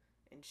you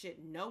and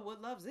know what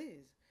love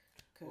is.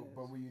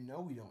 But when you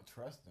know we don't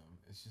trust them,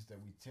 it's just that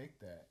we take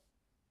that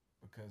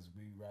because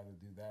we'd rather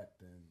do that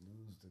than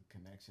lose the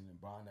connection and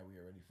bond that we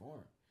already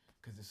formed.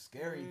 Because it's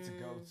scary to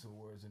go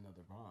towards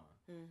another bond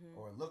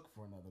or look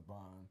for another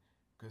bond.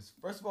 Because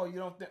first of all, you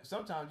don't.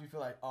 Sometimes you feel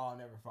like, oh, I'll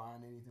never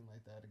find anything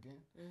like that again.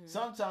 Mm-hmm.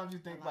 Sometimes you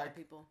think like,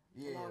 people.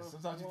 Yeah.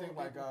 Sometimes you think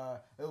like,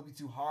 it'll be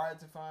too hard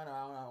to find. Or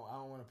I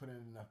don't want to put in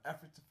enough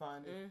effort to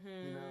find it.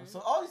 Mm-hmm. You know. So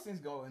all these things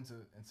go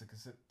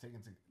take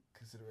into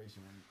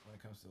consideration when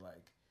it comes to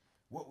like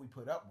what we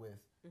put up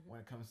with when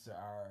it comes to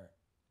our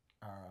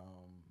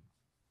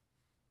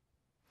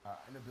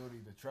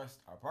inability to trust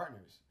our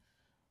partners.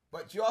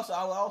 But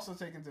I would also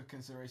take into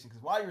consideration,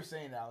 because while you were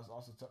saying that, I was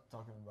also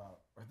talking about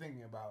or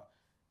thinking about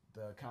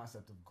the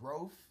concept of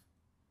growth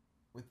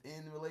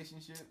within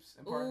relationships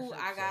and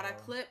partnerships. Ooh, I got a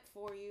clip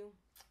for you.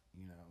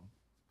 You know,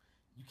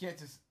 you can't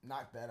just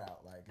knock that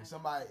out. Like, if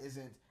somebody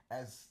isn't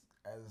as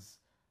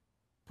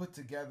put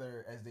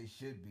together as they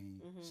should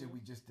be, should we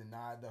just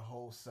deny the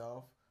whole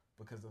self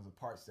because of the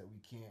parts that we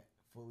can't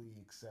fully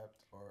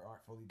accept or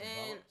aren't fully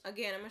developed? And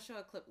again, I'm going to show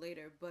a clip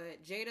later,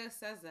 but Jada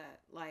says that.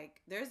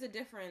 Like, there's a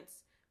difference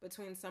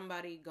between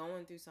somebody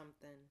going through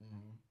something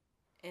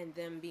and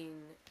them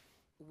being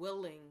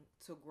willing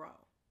to grow.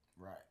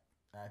 Right.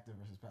 Active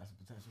versus passive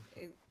potential.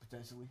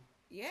 Potentially.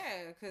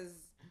 Yeah, because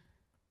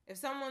if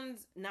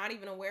someone's not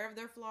even aware of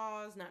their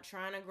flaws, not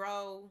trying to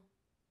grow,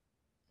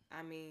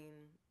 I mean,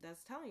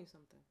 that's telling you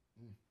something.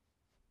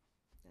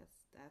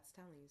 That's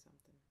telling you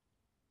something.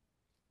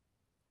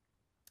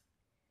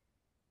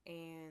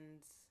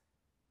 And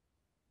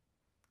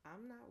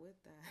I'm not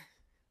with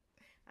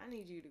that. I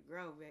need you to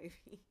grow, baby.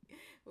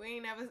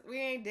 We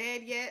ain't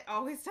dead yet.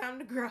 Always time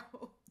to grow.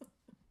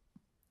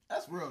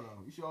 That's real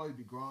though. You should always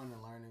be growing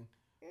and learning.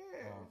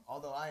 Yeah.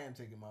 Although I am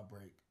taking my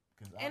break.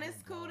 And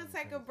it's cool to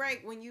take a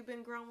break when you've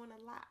been growing a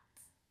lot.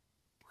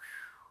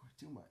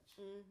 Too much.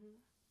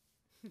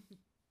 Mm-hmm.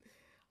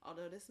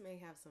 Although this may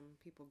have some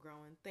people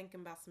growing,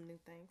 thinking about some new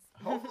things.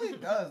 Hopefully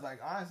it does. Like,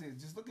 honestly,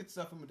 just look at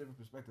stuff from a different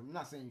perspective. I'm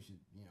not saying you should,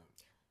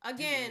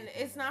 Again,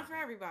 it's not for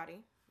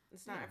everybody.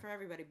 It's not for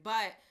everybody.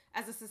 But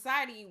as a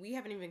society, we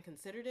haven't even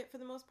considered it for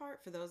the most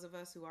part, for those of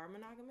us who are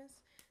monogamous.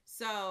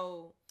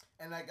 So...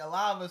 And, like, a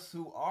lot of us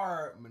who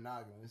are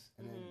monogamous,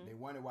 and then they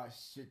wonder why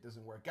shit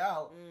doesn't work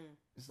out,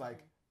 it's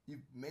like,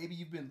 maybe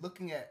you've been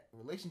looking at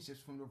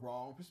relationships from the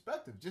wrong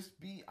perspective. Just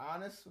be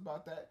honest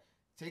about that.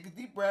 Take a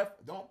deep breath.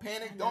 Don't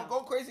panic. Don't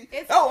go crazy.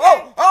 It's hold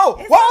up.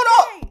 It's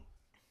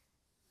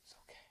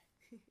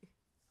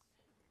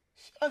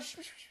okay.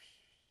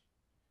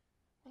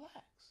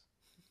 Relax.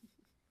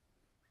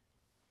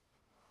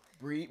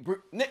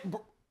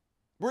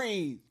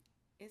 Breathe.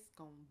 It's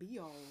gonna be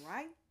all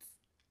right.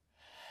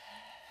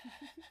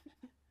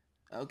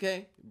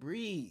 Okay,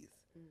 breathe.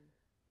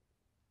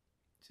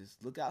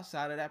 Just look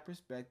outside of that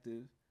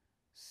perspective,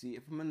 see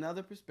it from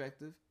another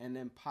perspective, and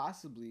then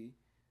possibly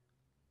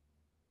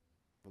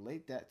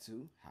relate that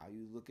to how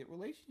you look at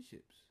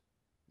relationships.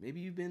 Maybe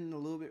you've been a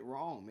little bit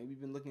wrong. Maybe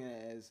you've been looking at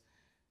it as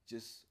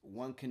just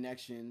one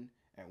connection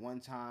at one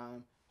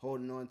time,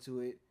 holding on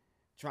to it,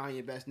 trying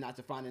your best not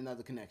to find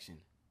another connection.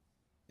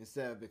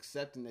 Instead of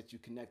accepting that you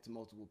connect to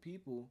multiple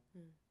people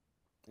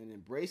and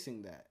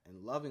embracing that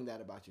and loving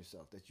that about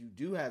yourself, that you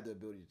do have the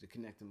ability to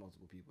connect to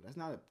multiple people. That's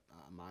not a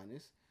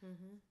minus.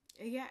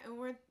 Mm-hmm. Yeah,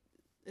 and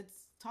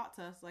it's taught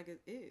to us like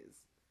it is.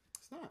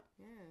 It's not.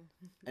 Yeah.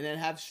 And then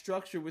have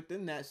structure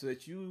within that so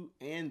that you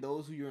and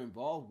those who you're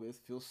involved with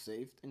feel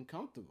safe and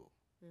comfortable.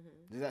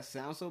 Mm-hmm. Does that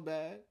sound so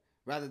bad?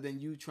 Rather than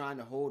you trying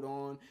to hold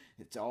on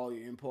to all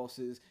your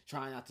impulses,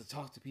 trying not to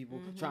talk to people,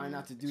 trying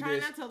not to do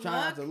trying not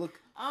to look.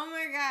 Oh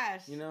my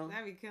gosh. You know?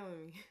 That'd be killing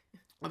me.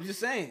 I'm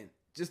just saying.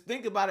 Just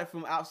think about it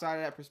from outside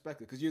of that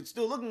perspective. Because you're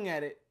still looking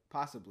at it,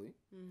 possibly,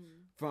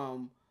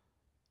 from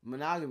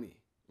monogamy.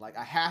 Like,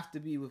 I have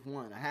to be with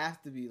one. I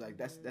have to be, like,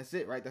 that's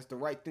it, right? That's the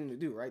right thing to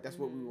do, right? That's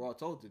what we were all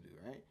told to do,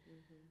 right?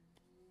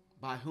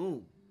 By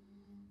whom?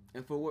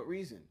 And for what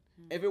reason?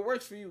 If it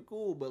works for you,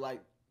 cool. But,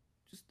 like,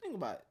 just think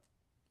about it.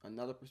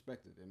 Another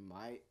perspective. It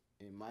might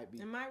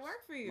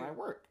work for you. It might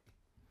work.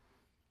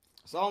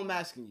 That's all I'm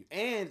asking you.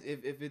 And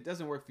if it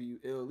doesn't work for you,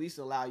 it'll at least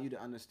allow you to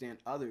understand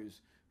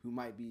others who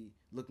might be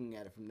looking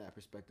at it from that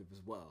perspective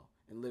as well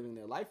and living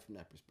their life from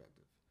that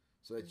perspective.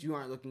 So that you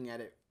aren't looking at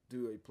it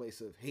through a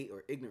place of hate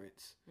or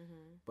ignorance,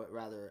 but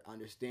rather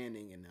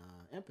understanding and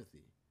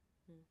empathy.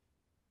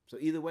 So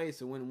either way,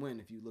 it's a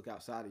win-win if you look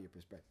outside of your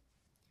perspective.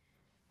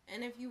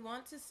 And if you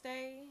want to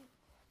stay...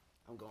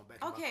 I'm going back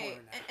to my corner now.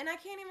 And I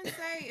can't even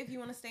say if you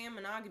want to stay in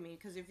monogamy,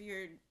 because if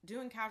you're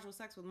doing casual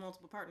sex with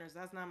multiple partners,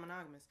 that's not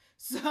monogamous.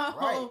 So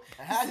right.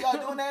 And how y'all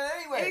doing that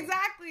anyway?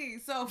 Exactly.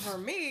 So for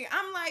me,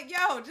 I'm like,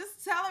 yo,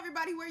 just tell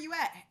everybody where you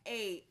at.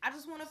 Hey, I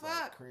just want to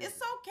fuck. Crazy. It's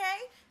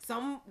okay.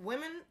 Some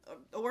women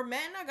or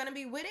men are gonna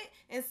be with it,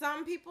 and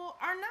some people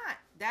are not.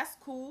 That's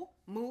cool.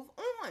 Move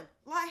on.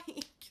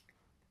 Like,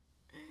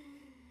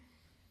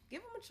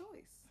 give them a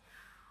choice.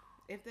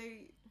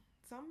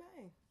 Some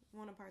may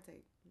want to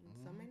partake.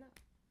 Some may not.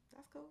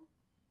 That's cool.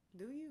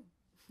 Do you.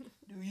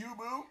 Do you,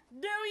 boo?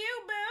 Do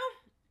you, boo?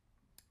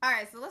 All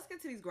right, so let's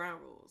get to these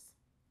ground rules.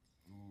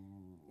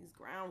 Ooh. These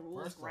ground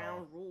rules,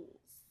 rules.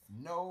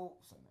 No.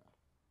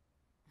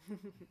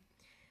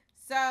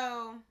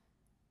 So,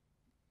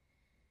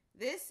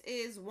 this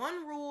is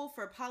One Rule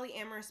for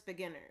Polyamorous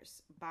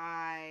Beginners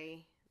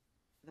by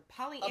the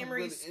Polyamory School. I'm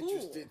really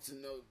interested to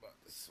know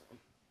about this one.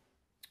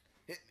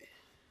 Hit me.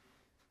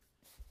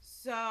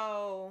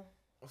 So...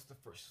 What's the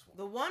first one?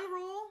 The one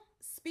rule,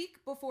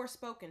 speak before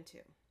spoken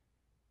to.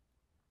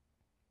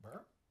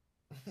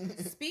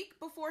 Speak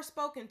before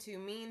spoken to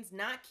means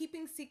not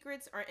keeping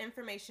secrets or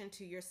information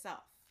to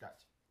yourself.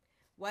 Gotcha.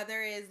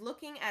 Whether it is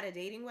looking at a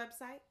dating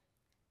website,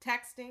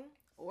 texting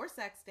or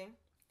sexting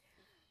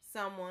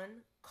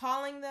someone,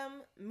 calling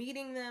them,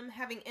 meeting them,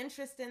 having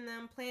interest in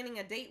them, planning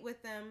a date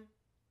with them,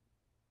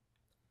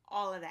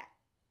 all of that.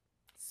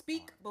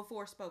 Speak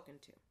before spoken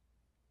to.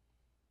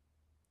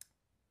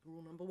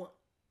 Rule number 1.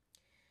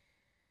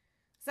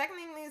 Second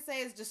thing they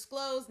say is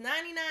disclose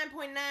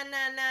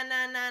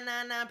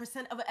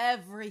 99.9999999% of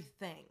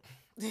everything.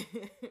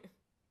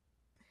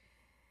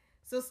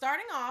 So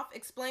starting off,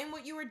 explain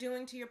what you are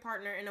doing to your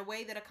partner in a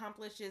way that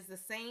accomplishes the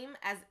same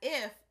as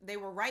if they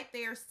were right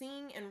there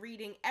seeing and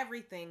reading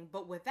everything,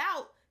 but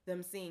without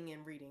them seeing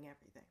and reading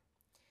everything.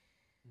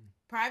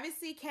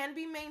 Privacy can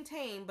be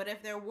maintained, but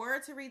if there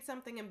were to read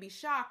something and be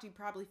shocked, you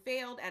probably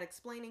failed at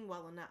explaining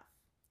well enough.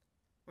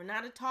 We're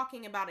not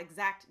talking about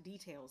exact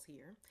details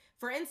here.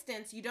 For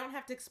instance, you don't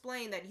have to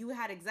explain that you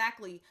had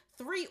exactly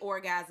 3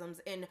 orgasms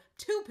in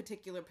 2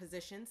 particular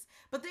positions,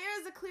 but there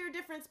is a clear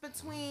difference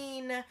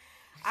between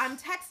I'm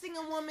texting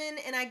a woman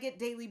and I get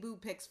daily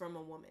boob pics from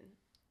a woman.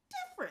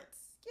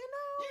 Difference.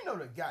 You know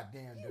the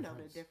goddamn difference. You know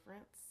the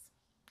difference.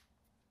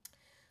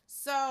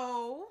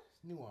 So,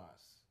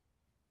 Nuance.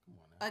 Come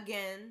on now.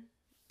 Again,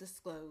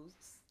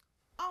 disclose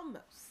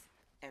almost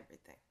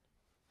everything.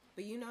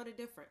 But you know the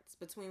difference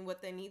between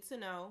what they need to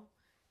know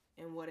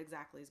and what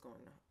exactly is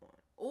going on.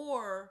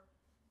 Or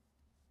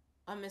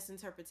a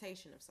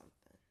misinterpretation of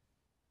something.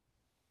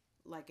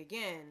 Like,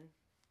 again,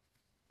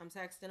 I'm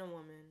texting a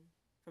woman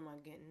from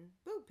I'm getting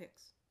boob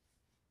pics.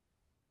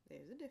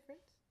 There's a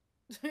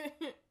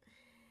difference.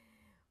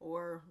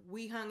 Or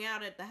we hung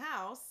out at the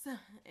house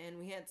and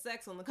we had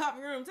sex on the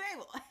coffee room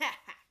table.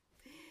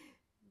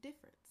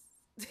 Difference.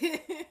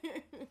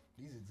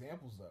 These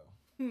examples, though.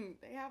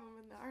 They have them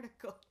in the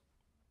article.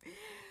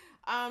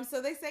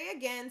 So they say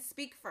again,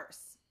 speak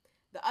first.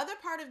 The other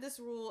part of this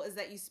rule is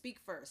that you speak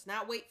first,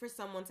 not wait for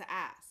someone to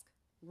ask,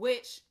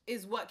 which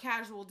is what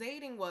casual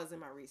dating was in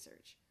my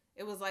research.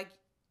 It was like,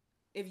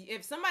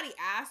 if somebody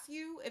asks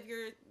you if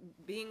you're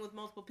being with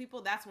multiple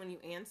people, that's when you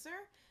answer.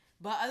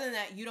 But other than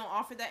that, you don't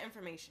offer that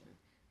information.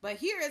 But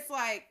here it's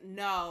like,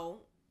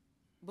 no,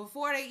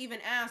 before they even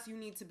ask, you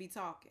need to be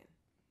talking.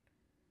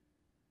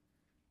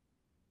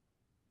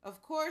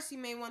 Of course, you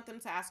may want them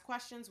to ask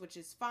questions, which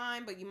is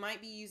fine, but you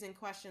might be using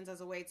questions as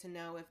a way to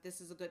know if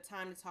this is a good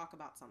time to talk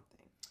about something.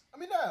 I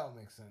mean, that all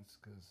makes sense,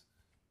 because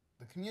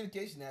the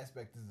communication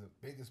aspect is the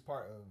biggest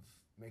part of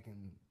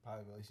making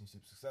poly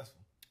relationships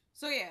successful.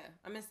 So yeah,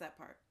 I missed that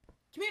part.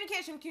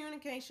 Communication.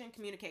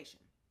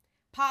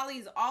 Poly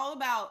is all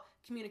about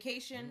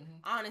communication,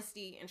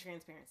 honesty, and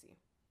transparency.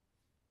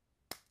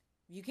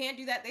 You can't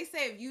do that. They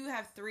say if you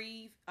have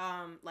 3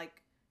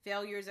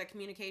 failures at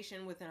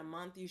communication within a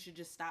month, you should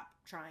just stop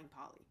trying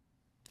poly.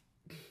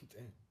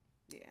 Damn.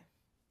 Yeah.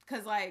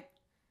 Because,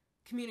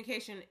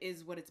 communication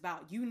is what it's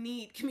about. You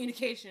need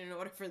communication in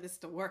order for this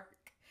to work.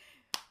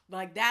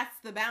 That's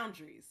the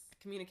boundaries.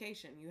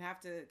 Communication. You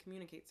have to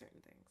communicate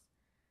certain things.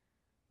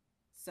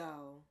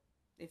 So,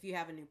 if you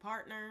have a new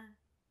partner,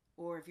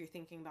 or if you're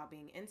thinking about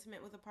being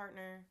intimate with a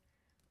partner,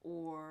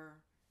 or,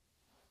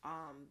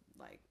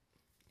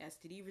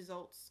 STD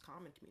results,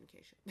 common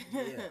communication.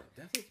 Yeah,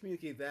 definitely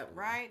communicate that one.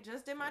 Right?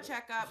 Just did my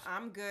checkup.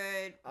 I'm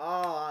good.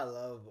 Oh, I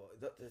love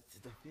the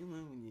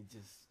feeling when you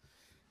just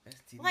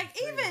STD.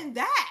 Even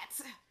that,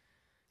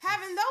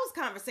 having those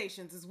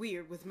conversations is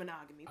weird with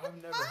monogamy. I've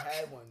never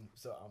had one,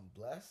 so I'm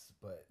blessed,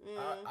 but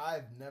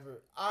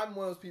I'm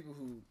one of those people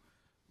who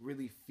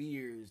really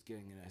fears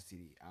getting an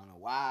STD. I don't know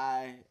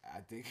why. I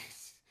think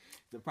it's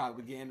the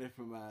propaganda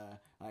from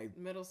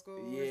middle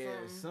school.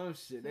 Yeah, or some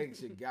shit. That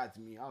shit got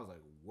to me. I was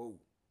like, whoa.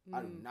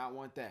 I do not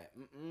want that.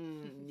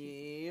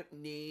 Nope.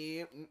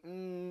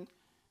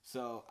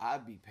 So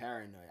I'd be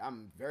paranoid.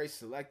 I'm very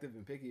selective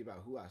and picky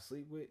about who I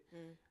sleep with.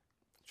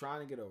 Trying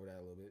to get over that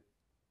a little bit.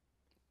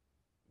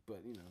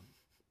 But,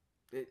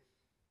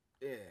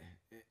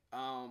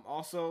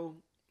 also,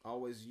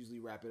 always usually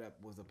wrap it up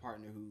with a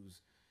partner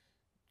who's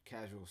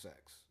casual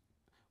sex.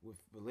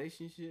 With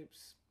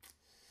relationships,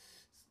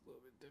 it's a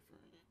little bit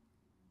different.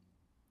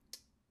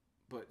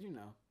 But,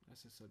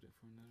 that's a subject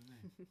for another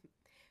day.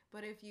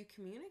 But if you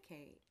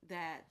communicate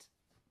that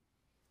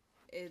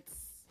it's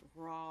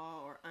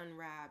raw or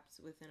unwrapped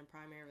within a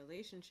primary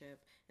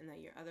relationship and that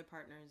your other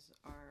partners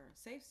are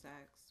safe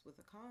sex with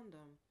a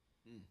condom,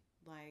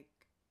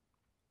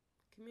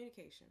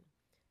 communication.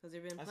 Because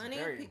there have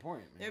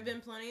been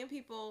plenty of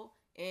people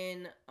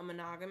in a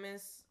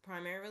monogamous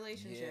primary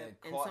relationship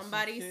and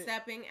somebody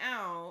stepping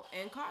out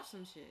and caught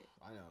some shit.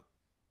 I know.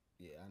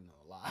 Yeah, I know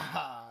a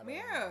lot.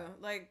 Yeah,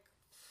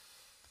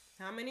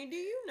 how many do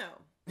you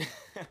know?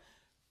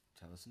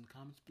 Tell us in the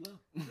comments below.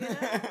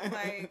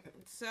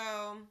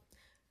 So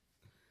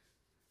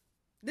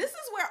this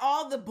is where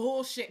all the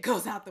bullshit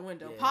goes out the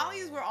window. Yeah. Poly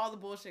is where all the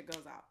bullshit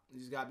goes out. You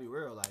just gotta be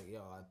real.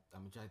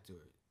 I'm attracted to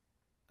her.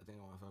 I think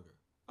I want to fuck her.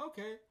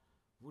 Okay.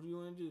 What do you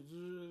want to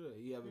do?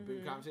 You have a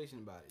big conversation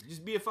about it.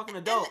 Just be a fucking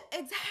adult.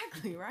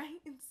 Exactly, right?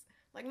 It's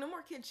no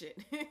more kid shit.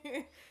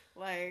 And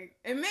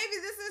maybe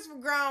this is for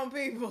grown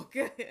people,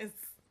 because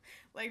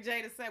like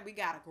Jada said, we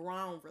got a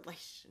grown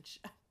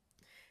relationship.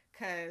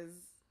 Because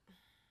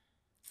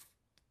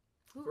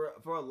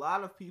for a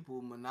lot of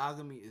people,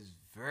 monogamy is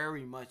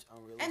very much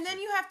unrealistic. And then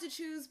you have to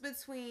choose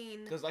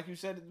between... Because like you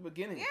said at the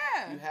beginning,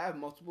 you have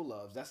multiple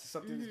loves. That's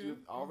something that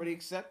you've already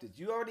accepted.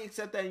 You already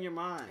accept that in your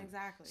mind.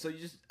 Exactly. So you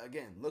just,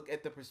 again, look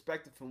at the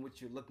perspective from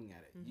which you're looking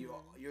at it.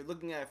 You're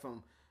looking at it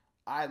from,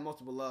 I have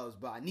multiple loves,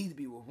 but I need to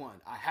be with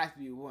one. I have to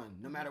be with one,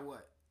 no matter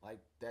what.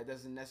 That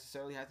doesn't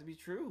necessarily have to be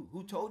true.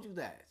 Who told you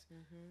that?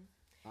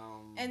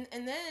 And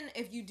then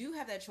if you do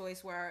have that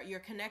choice where you're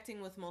connecting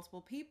with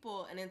multiple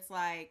people and it's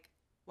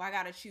well, I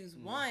gotta choose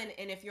one,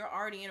 and if you're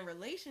already in a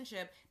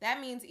relationship, that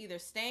means either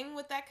staying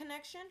with that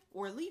connection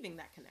or leaving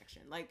that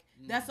connection.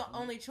 That's the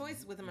only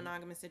choice with a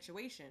monogamous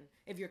situation.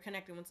 If you're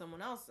connecting with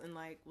someone else and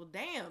well,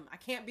 damn, I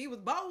can't be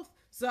with both.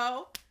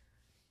 So,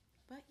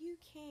 but you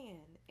can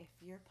if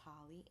you're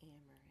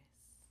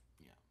polyamorous.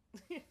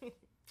 Yeah.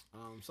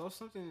 So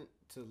something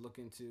to look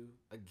into.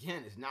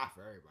 Again, it's not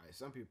for everybody.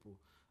 Some people,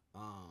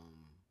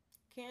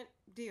 can't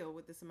deal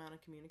with this amount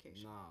of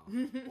communication.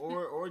 No.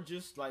 or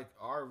just like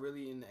are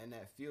really in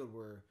that field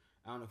where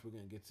I don't know if we're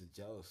gonna get to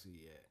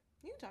jealousy yet.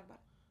 You can talk about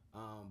it.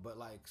 But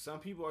like some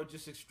people are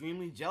just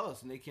extremely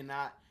jealous and they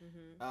cannot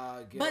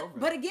get over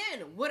But it.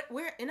 again,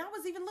 where and I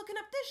was even looking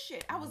up this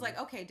shit. I was like,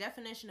 okay,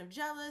 definition of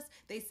jealous.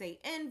 They say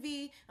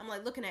envy. I'm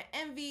like looking at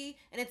envy,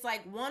 and it's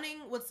like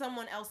wanting what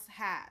someone else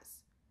has.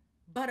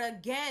 But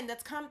again,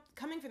 that's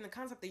coming from the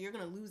concept that you're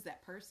gonna lose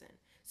that person.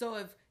 So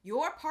if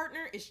your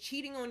partner is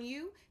cheating on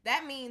you,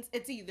 that means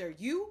it's either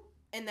you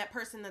and that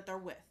person that they're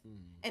with,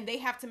 and they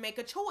have to make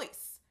a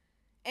choice.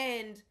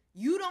 And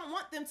you don't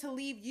want them to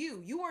leave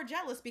you. You are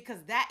jealous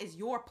because that is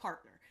your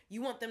partner.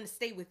 You want them to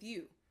stay with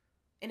you.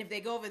 And if they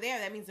go over there,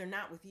 that means they're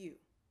not with you.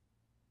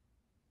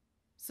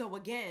 So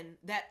again,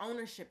 that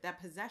ownership,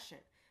 that possession.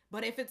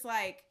 But if it's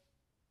like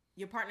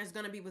your partner's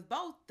going to be with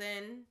both,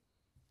 then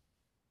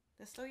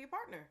that's still your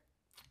partner.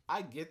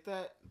 I get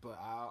that, but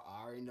I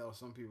already know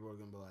some people are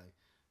going to be like,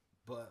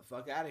 but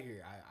fuck out of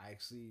here. I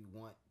actually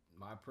want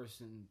my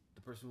person,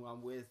 the person who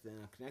I'm with and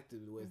I'm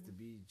connected with to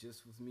be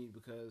just with me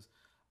because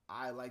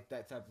I like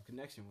that type of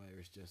connection where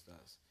it's just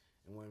us.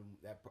 And when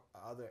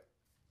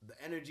the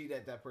energy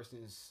that person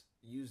is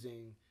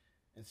using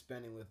and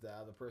spending with the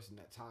other person,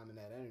 that time and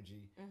that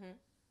energy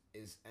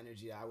is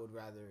energy I would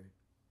rather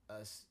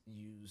us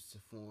use to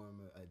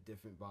form a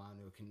different bond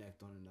or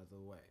connect on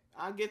another way.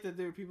 I get that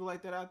there are people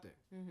like that out there.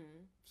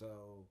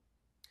 So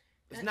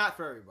it's not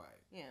for everybody.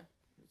 Yeah.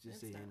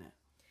 Just saying that.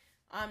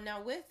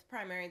 Now with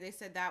primary, they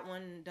said that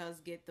one does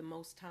get the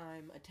most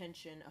time,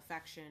 attention,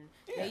 affection.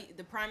 Yeah.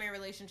 The primary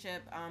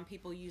relationship,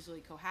 people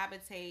usually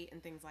cohabitate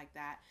and things like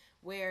that.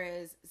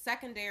 Whereas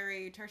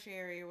secondary,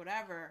 tertiary, or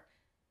whatever,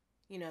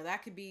 you know,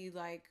 that could be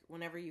like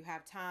whenever you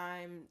have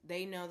time.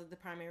 They know that the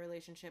primary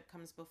relationship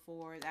comes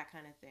before, that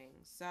kind of thing.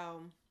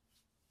 So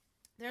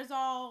there's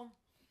all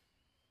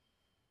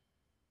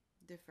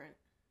different.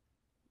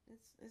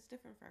 It's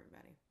different for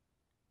everybody.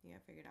 Yeah,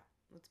 figure it out.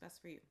 What's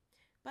best for you.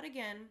 But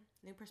again,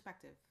 new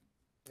perspective.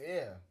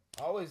 Yeah,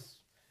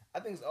 I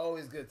think it's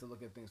always good to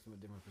look at things from a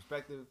different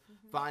perspective,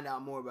 find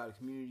out more about a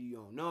community you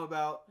don't know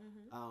about,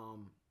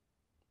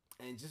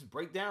 and just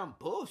break down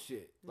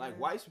bullshit like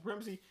white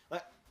supremacy.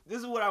 Like this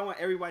is what I want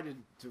everybody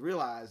to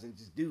realize and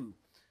just do.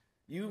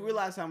 You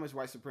realize how much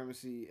white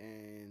supremacy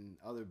and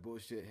other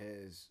bullshit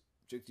has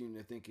tricked you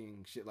into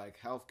thinking shit like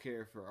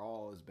healthcare for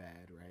all is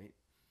bad, right?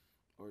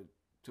 Or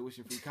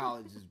tuition-free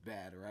college is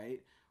bad, right?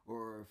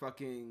 Or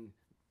fucking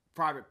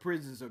private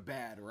prisons are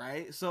bad,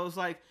 right? So it's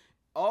like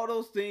all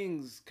those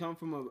things come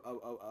from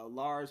a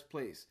large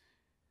place.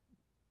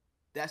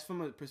 That's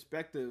from a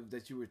perspective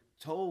that you were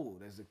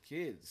told as a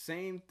kid.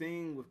 Same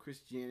thing with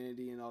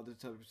Christianity and all the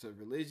types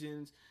of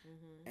religions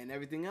and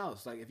everything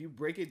else. Like if you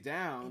break it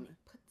down, And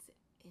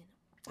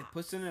it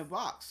puts it in a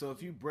box. So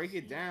if you break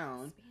it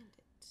down,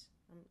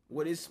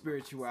 what is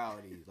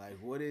spirituality? Like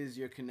what is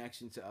your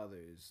connection to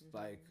others?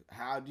 Like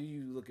how do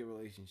you look at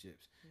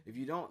relationships? If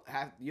you don't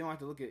have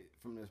to look at it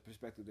from the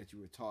perspective that you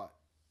were taught,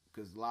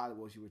 because a lot of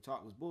what you were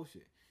taught was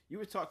bullshit. You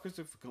were taught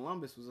Christopher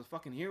Columbus was a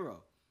fucking hero.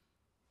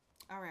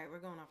 All right, we're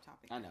going off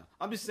topic. I know.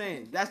 I'm just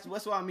saying that's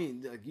what I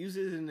mean. Like use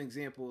it as an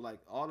example. Like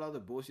all the other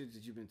bullshit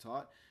that you've been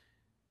taught,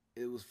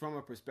 it was from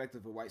a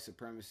perspective of white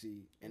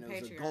supremacy, and it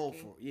was a goal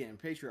for it. Yeah,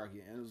 and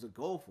patriarchy, and it was a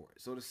goal for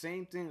it. So the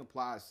same thing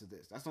applies to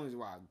this. That's the only reason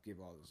why I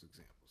give all those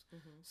examples.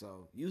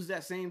 So use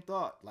that same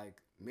thought. Like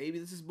maybe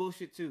this is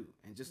bullshit too,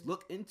 and just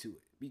look into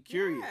it. Be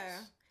curious. Yeah.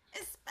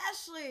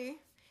 Especially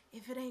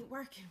if it ain't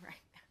working right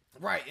now.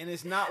 Right, and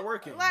it's not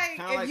working. Like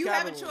if you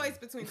have a choice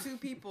between two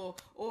people,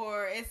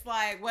 or it's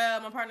like, well,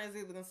 my partner is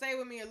either gonna stay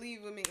with me or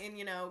leave with me,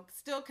 and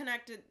still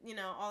connected,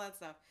 all that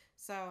stuff.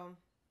 So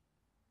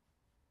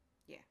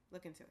yeah,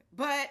 look into it.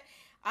 But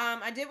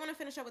I did want to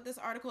finish up with this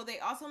article. They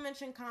also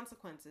mentioned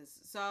consequences.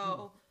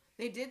 So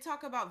they did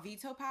talk about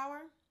veto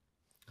power.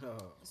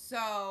 Oh.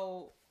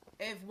 So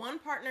if one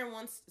partner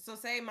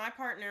say my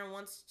partner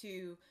wants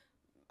to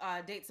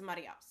date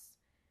somebody else,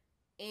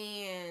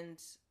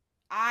 and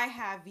I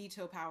have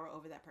veto power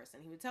over that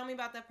person. He would tell me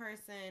about that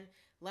person,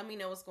 let me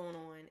know what's going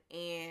on,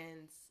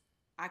 and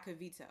I could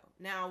veto.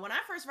 Now, when I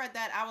first read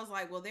that, I was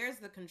like, well, there's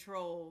the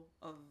control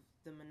of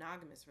the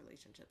monogamous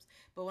relationships.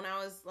 But when I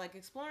was like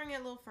exploring it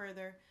a little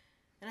further,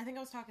 and I think I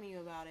was talking to you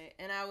about it,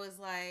 and I was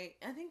like,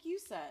 I think you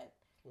said,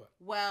 what?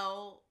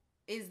 Well,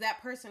 is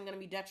that person going to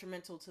be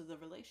detrimental to the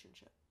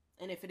relationship?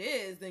 And if it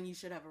is, then you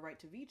should have a right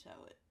to veto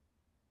it.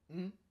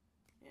 Mm-hmm.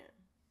 Yeah.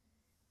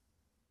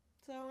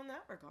 So in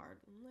that regard,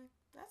 I'm like,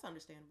 that's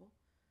understandable.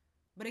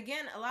 But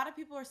again, a lot of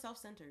people are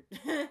self-centered.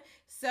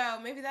 So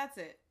maybe that's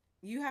it.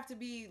 You have to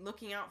be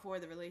looking out for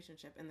the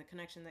relationship and the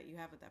connection that you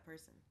have with that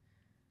person.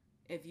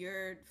 If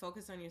you're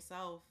focused on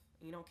yourself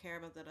and you don't care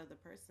about that other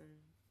person,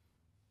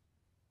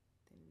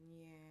 then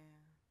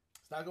yeah.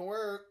 It's not going to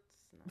work.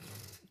 It's not.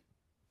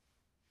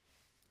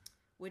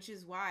 Which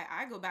is why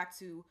I go back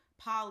to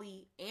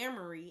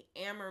polyamory,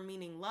 amor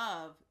meaning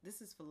love.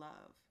 This is for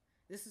love.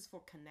 This is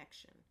for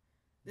connection.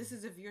 This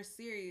is if you're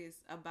serious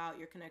about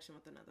your connection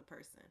with another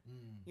person.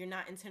 You're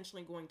not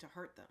intentionally going to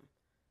hurt them.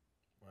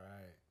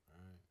 Right.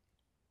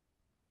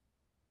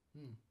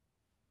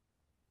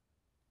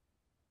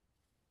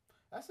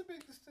 That's a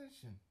big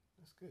distinction.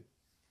 That's good.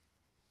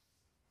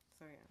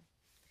 So yeah.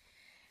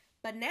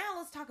 But now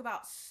let's talk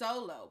about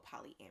solo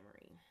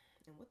polyamory.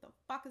 And what the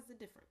fuck is the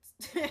difference?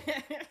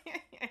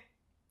 Yeah,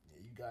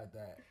 you got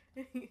that.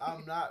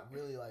 I'm not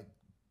really like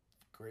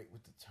great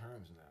with the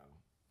terms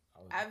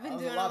now. I've been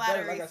doing a lot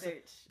of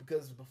research.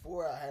 Because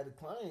before I had a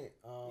client,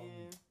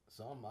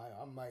 so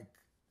I'm like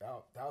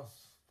that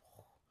was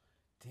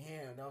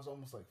damn, that was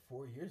almost like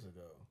 4 years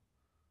ago.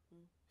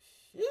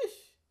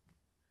 Sheesh.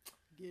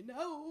 Getting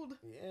old.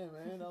 Yeah,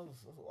 man, that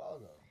was a while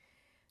ago.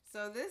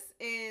 So this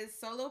is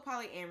solo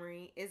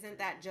polyamory. Isn't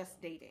that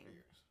just dating?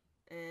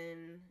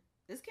 And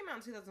this came out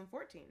in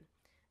 2014.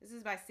 This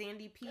is by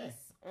Sandy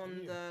Peace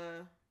on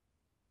the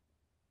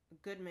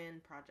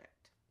Goodman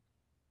Project.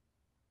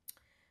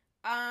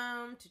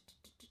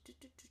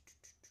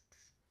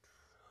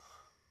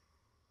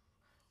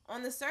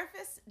 On the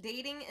surface,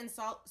 dating and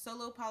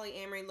solo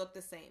polyamory look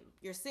the same.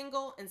 You're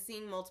single and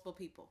seeing multiple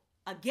people.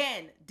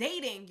 Again,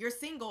 dating, you're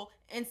single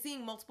and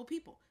seeing multiple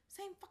people.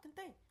 Same fucking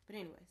thing. But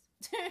anyways.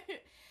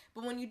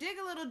 But when you dig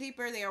a little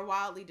deeper, they are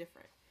wildly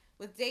different.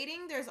 With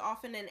dating, there's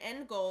often an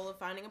end goal of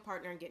finding a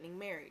partner and getting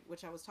married,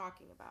 which I was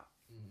talking about.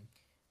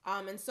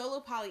 Mm-hmm. In solo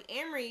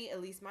polyamory,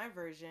 at least her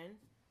version,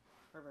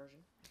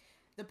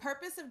 the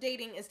purpose of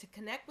dating is to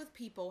connect with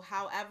people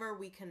however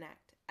we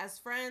connect. As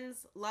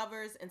friends,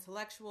 lovers,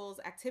 intellectuals,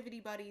 activity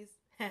buddies.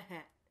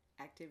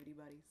 Activity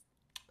buddies.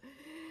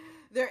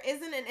 There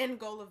isn't an end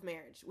goal of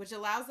marriage, which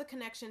allows the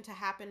connection to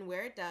happen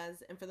where it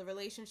does and for the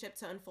relationship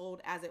to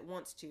unfold as it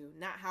wants to,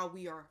 not how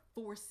we are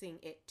forcing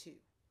it to.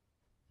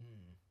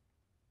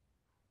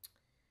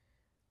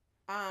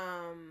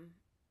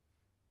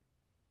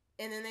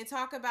 And then they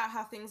talk about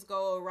how things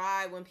go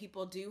awry when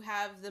people do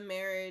have the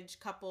marriage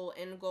couple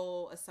end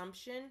goal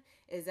assumption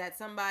is that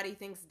somebody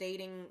thinks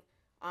dating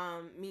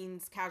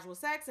means casual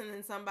sex, and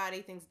then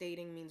somebody thinks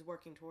dating means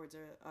working towards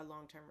a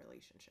long-term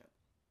relationship.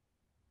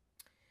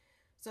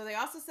 So they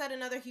also said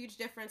another huge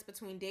difference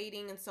between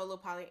dating and solo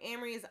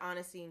polyamory is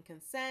honesty and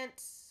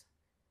consent.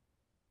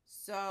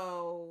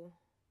 So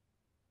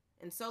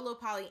in solo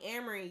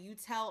polyamory, you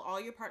tell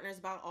all your partners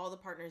about all the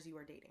partners you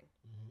are dating.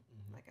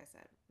 Like I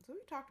said. So we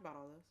talked about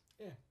all this.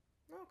 Yeah.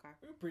 Okay.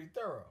 We were pretty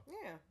thorough.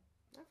 Yeah.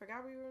 I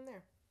forgot we were in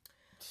there.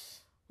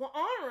 Well,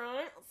 all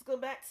right. Let's go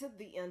back to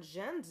the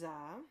agenda.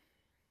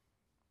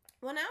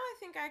 Well, now I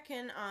think I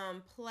can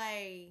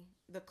play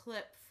the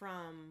clip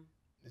from...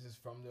 This is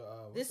from the...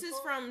 this is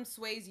from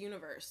Sway's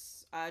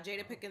Universe.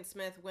 Jada Pinkett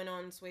Smith went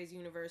on Sway's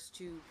Universe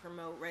to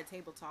promote Red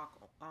Table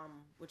Talk,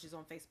 which is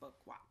on Facebook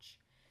Watch.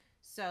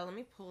 So let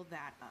me pull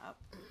that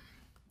up.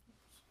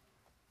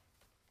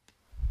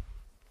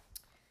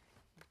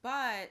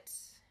 But,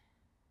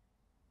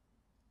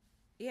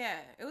 yeah,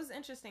 it was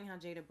interesting how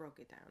Jada broke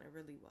it down. It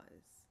really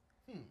was.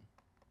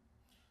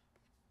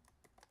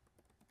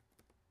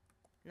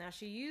 Now,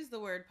 she used the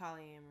word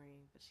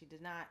polyamory, but she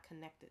did not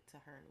connect it to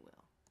her and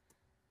Will.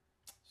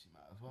 She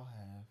might as well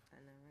have. I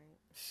know,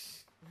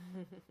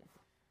 right?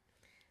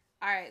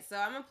 All right, so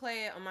I'm going to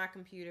play it on my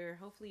computer.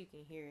 Hopefully you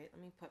can hear it.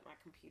 Let me put my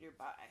computer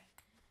by.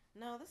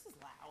 No, this is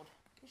loud.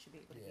 You should be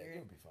able to hear it.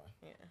 Yeah, it'll be fine.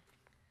 Yeah.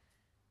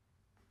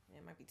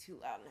 It might be too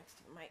loud next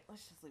to the mic.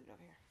 Let's just leave it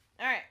over here.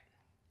 All right.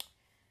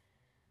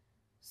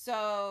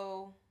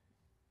 So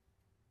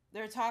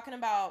they're talking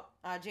about,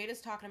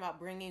 Jada's talking about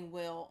bringing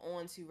Will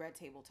on to Red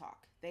Table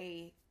Talk.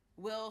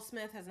 Will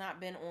Smith has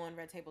not been on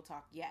Red Table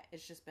Talk yet.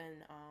 It's just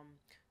been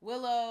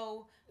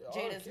Willow,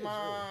 Jada's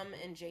mom,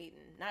 and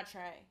Jaden. Not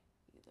Trey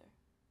either,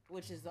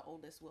 which is the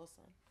oldest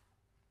Wilson.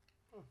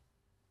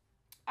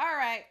 All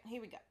right, here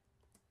we go.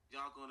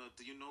 Y'all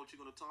do you know what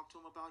you're gonna talk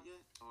to him about yet,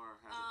 or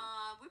has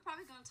we're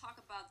probably gonna talk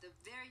about the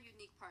very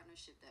unique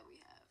partnership that we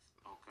have.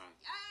 Okay.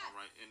 Yes. All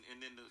right, and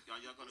then y'all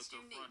gonna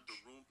confront the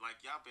room like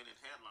y'all been in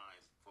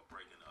headlines for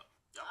breaking up.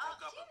 Y'all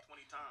broke up like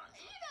 20 times.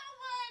 You know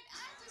what?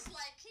 I just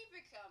like keep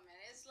it coming.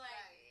 It's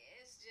like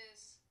it's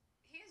just.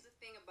 Here's the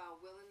thing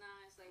about Will and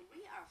I. It's like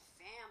we are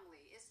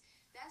family.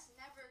 That's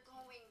never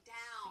going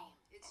down.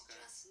 It's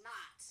just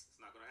not. It's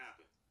not gonna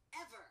happen.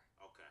 Ever.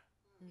 Okay.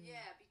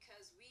 Yeah,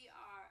 because we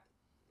are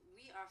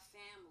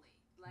family.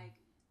 Like,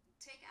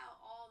 take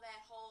out all that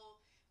whole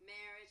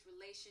marriage,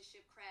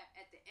 relationship crap.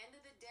 At the end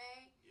of the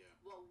day,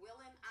 well, Will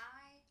and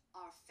I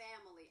are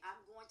family. I'm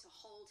going to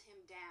hold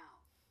him down.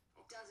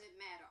 It doesn't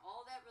matter.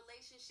 All that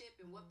relationship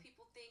and what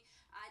people think,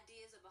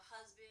 ideas of a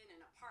husband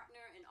and a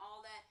partner and all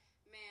that,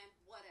 man,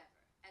 whatever.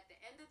 At the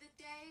end of the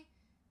day,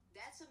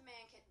 that's a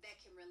man that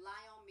can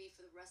rely on me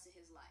for the rest of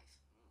his life.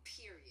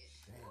 Period.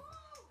 Damn.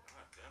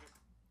 God damn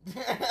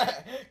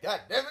it.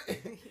 God damn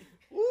it.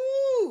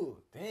 Woo!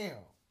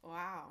 Damn.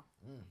 Wow.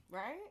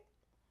 Right?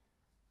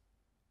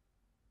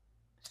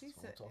 That's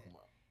what I'm talking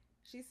about.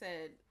 She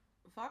said,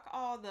 fuck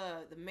all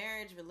the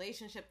marriage,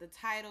 relationship, the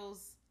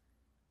titles.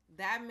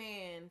 That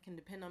man can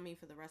depend on me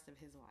for the rest of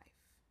his life.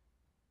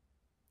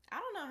 I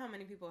don't know how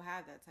many people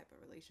have that type of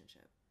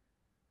relationship.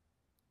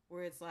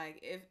 Where it's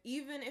like,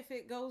 even if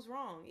it goes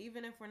wrong,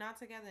 even if we're not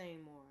together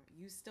anymore,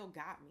 you still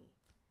got me.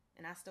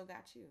 And I still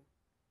got you.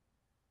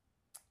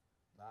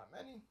 Not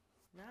many.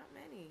 Not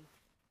many.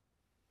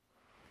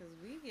 Because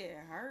we get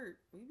hurt.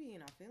 We be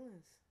in our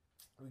feelings.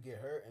 We get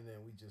hurt and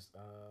then we just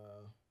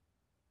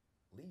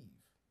leave.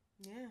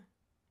 Yeah.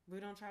 We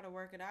don't try to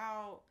work it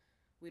out.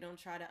 We don't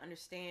try to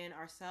understand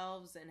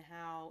ourselves and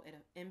how it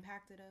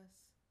impacted us.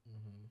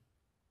 Mm-hmm.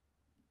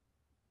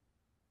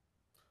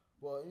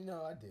 Well,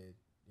 I did,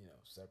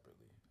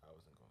 separately. I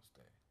wasn't going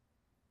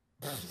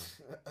to stay.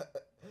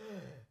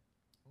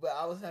 But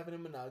I was having a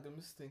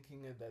monogamous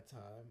thinking at that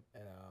time,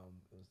 and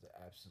it was the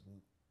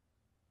absolute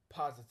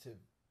positive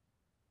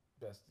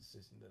best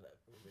decision that I've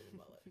ever made in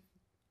my life.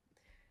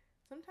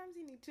 Sometimes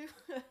you need to.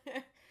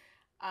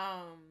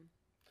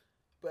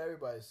 But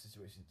everybody's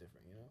situation is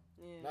different,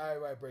 Yeah. Not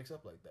everybody breaks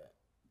up like that.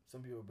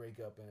 Some people break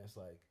up and it's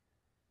like,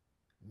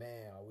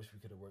 man, I wish we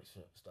could have worked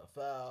stuff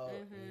out.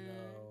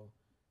 Mm-hmm.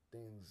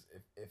 Things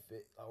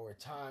or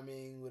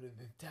timing would have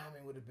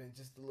been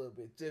just a little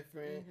bit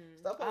different.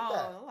 Stuff like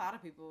that. A lot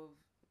of people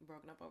have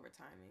broken up over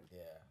timing.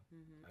 Yeah.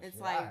 Mm-hmm.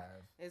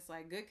 It's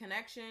like good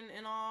connection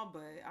and all,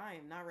 but I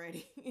am not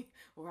ready,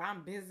 or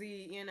I'm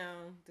busy,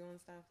 doing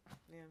stuff.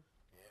 Yeah.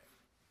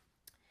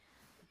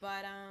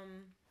 But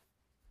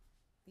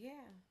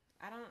yeah,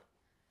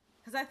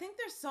 because I think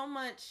there's so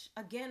much,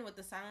 again, with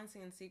the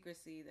silencing and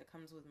secrecy that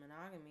comes with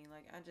monogamy.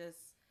 Like,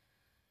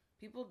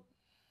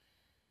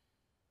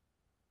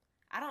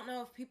 I don't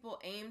know if people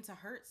aim to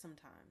hurt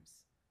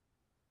sometimes.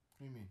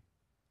 What do you mean?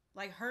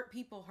 Like, hurt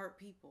people.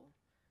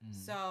 Mm-hmm.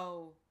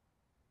 So,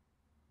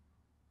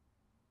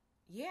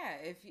 yeah,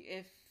 if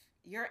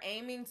you're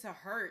aiming to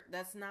hurt,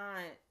 that's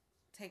not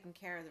taking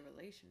care of the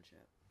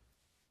relationship.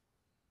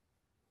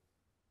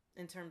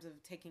 In terms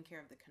of taking care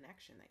of the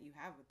connection that you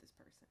have with this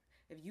person.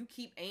 If you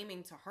keep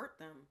aiming to hurt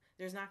them,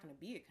 there's not going to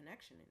be a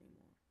connection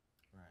anymore.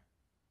 Right.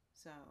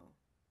 So,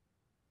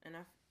 and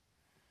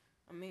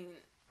I mean...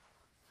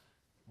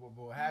 Well,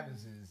 what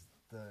happens is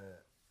the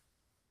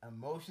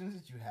emotions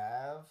that you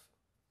have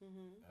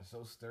are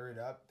so stirred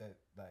up that,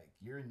 like,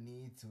 your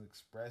need to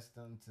express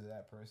them to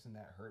that person,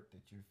 that hurt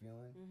that you're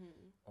feeling,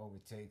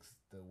 overtakes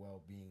the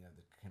well-being of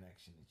the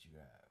connection that you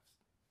have.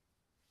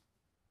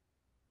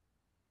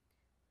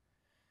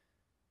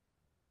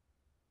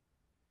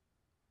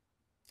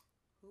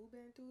 Who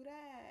been through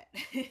that?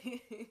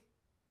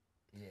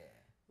 Yeah.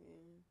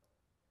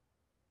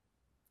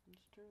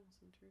 It's true.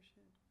 Some true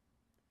shit.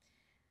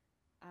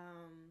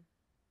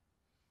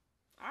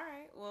 All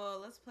right. Well,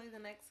 let's play the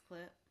next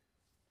clip.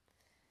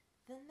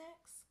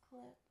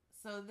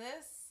 So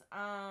this,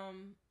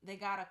 they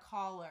got a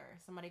caller.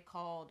 Somebody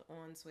called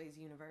on Sway's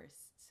Universe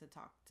to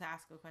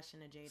ask a question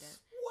to Jada.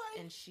 What?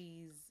 And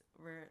she's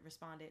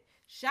responded.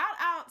 Shout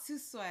out to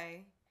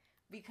Sway.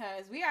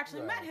 Because we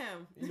actually met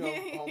him.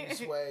 Homie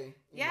Sway.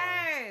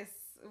 Yes.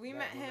 We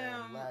met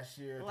him last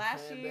year.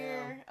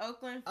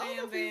 Oakland Fan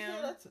Fan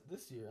Bam. That's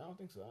this year. I don't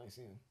think so. I ain't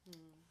seen him.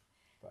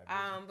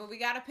 But we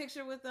got a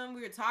picture with him.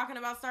 We were talking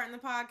about starting the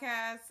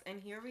podcast,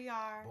 and here we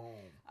are.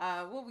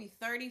 Boom. What we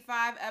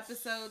 35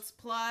 episodes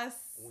plus.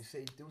 When we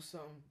say do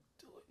something,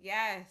 do it.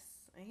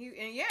 Yes. And he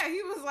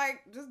was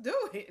like, just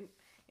do it.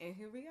 And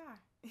here we are.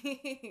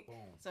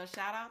 Boom. So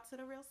shout out to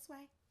the real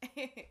Sway.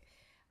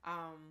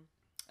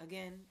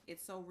 Again,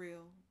 it's so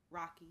real,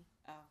 Rocky.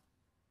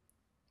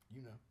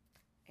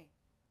 Hey.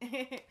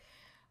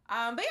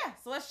 But yeah,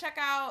 so let's check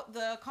out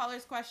the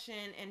caller's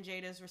question and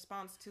Jada's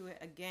response to it.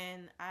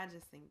 Again, I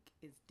just think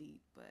it's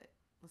deep, but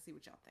let's see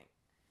what y'all think.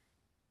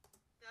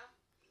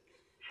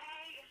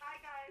 Hey, hi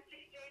guys,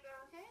 hey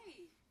Jada.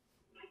 Hey.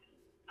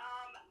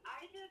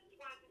 I just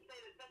wanted to say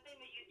that something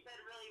that you said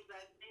really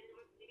resonated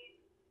with me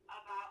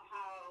about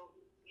how,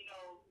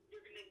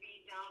 you're going to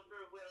be down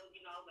for Will,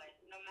 like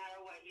no matter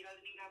what, he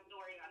doesn't even have to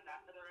worry on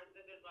that for the rest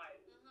of his life.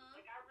 Mm-hmm.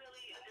 Like I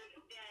really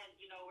understand,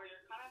 where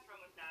you're coming from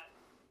with that.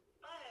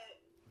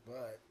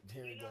 But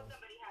here we go.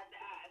 Somebody had to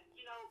ask,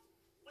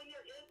 when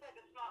there is like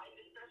a small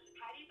indiscretion,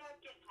 how do you guys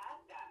get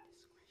past that?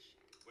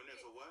 When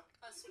there's a what?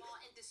 A small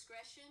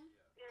indiscretion?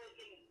 There's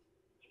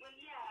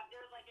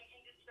like an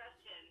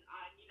indiscretion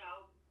on,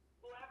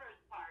 whoever's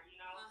part,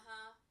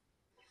 Uh-huh.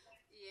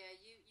 Yeah,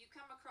 you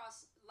come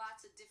across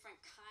lots of different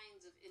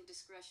kinds of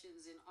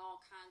indiscretions in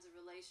all kinds of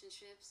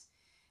relationships.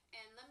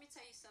 And let me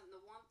tell you something, the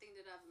one thing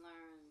that I've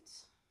learned,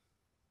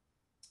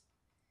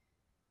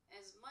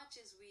 as much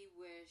as we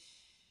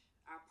wish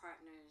our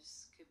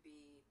partners could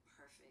be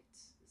perfect,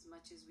 as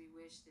much as we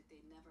wish that they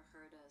never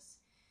hurt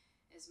us,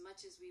 as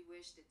much as we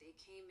wish that they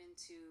came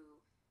into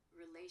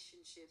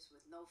relationships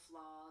with no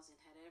flaws and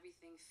had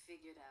everything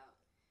figured out,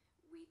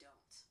 we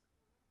don't.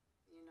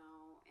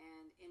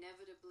 And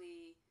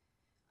inevitably,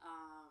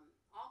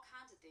 all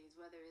kinds of things,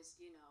 whether it's,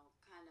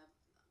 kind of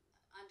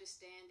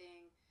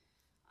understanding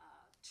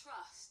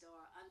trust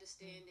or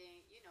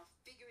understanding,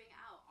 figuring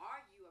out,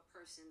 are you a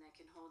person that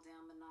can hold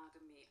down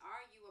monogamy?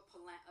 Are you a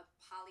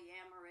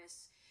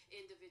polyamorous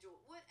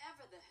individual?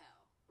 Whatever the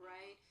hell,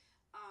 right?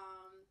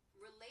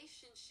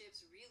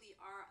 Relationships really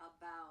are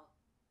about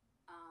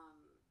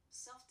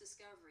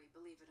self-discovery,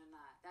 believe it or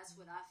not. That's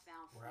what I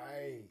found for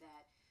me,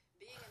 that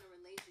being in a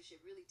relationship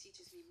really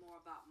teaches me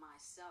more about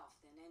myself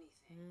than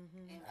anything,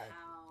 and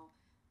how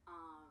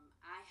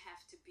I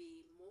have to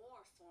be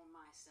more for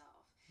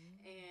myself.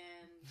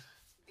 And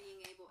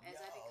being able, as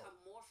I become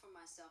more for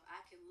myself,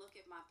 I can look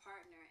at my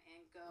partner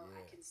and go,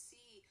 I can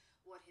see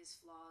what his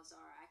flaws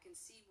are. I can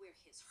see where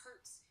his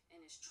hurts and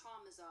his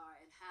traumas are,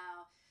 and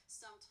how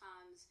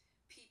sometimes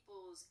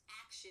people's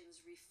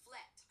actions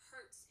reflect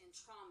hurts and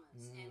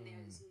traumas. And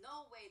there's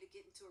no way to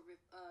get into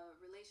a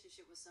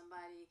relationship with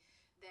somebody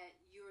that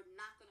you're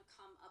not going to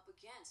come up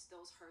against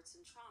those hurts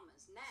and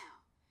traumas.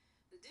 Now,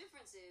 the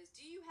difference is,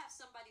 do you have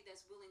somebody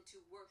that's willing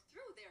to work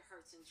through their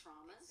hurts and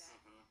traumas?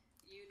 Exactly.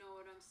 You know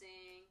what I'm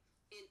saying?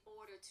 In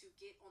order to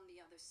get on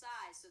the other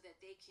side so that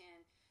they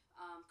can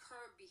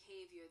curb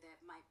behavior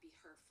that might be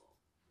hurtful,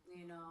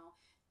 you know?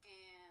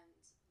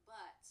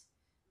 But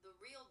the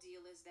real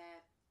deal is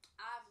that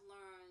I've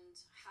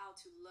learned how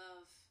to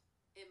love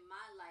in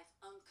my life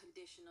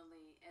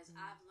unconditionally, as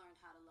I've learned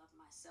how to love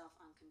myself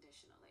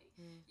unconditionally,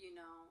 you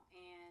know?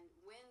 And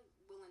when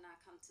Will and I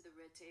come to the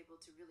red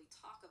table to really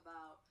talk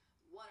about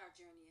what our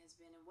journey has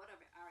been and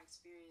whatever our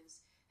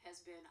experience has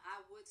been, I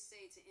would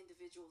say to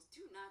individuals,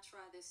 do not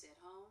try this at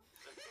home.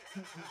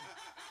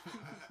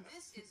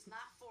 This is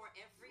not for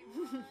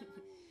everyone,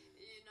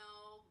 you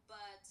know,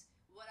 but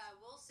what I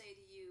will say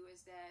to you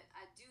is that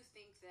I do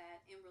think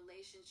that in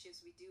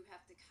relationships we do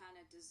have to kind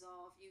of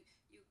dissolve. You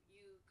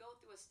go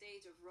through a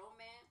stage of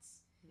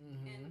romance,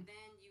 and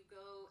then you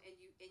go and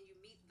you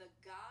meet the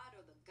god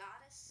or the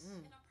goddess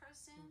in a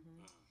person,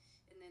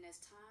 and then as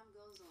time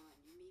goes on,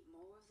 you meet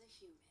more of the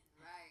human.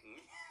 Right.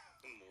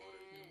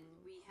 And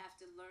we have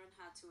to learn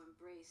how to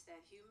embrace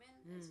that human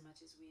as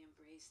much as we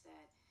embrace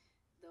that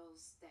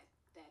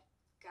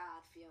God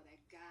feel,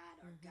 that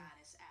God or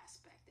goddess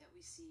aspect that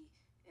we see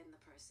in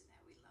the person that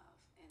we love.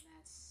 And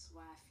that's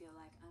why I feel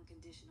like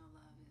unconditional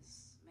love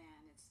is,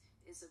 man,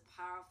 it's a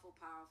powerful,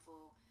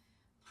 powerful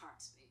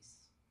heart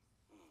space.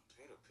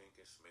 Jada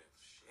Pinkett Smith,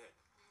 shit.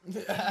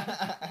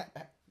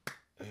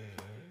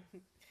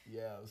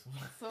 Yeah.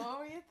 So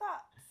what were your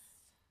thoughts?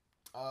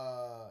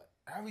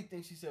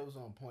 Everything she said was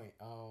on point.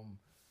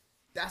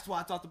 That's why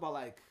I talked about,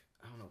 like,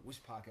 I don't know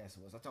which podcast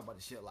it was. I talk about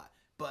this shit a lot,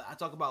 but I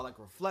talk about like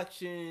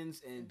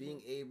reflections and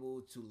being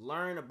able to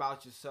learn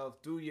about yourself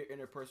through your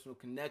interpersonal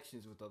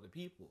connections with other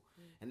people,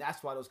 and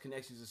that's why those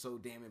connections are so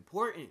damn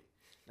important.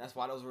 That's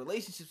why those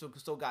relationships are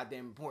so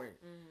goddamn important.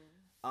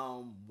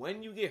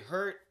 When you get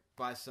hurt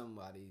by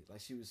somebody,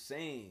 like she was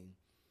saying,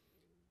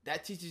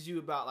 that teaches you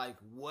about like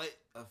what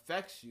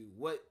affects you,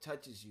 what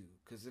touches you.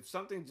 Because if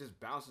something just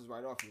bounces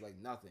right off you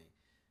like nothing,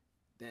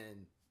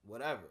 then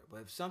whatever.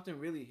 But if something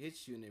really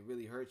hits you and it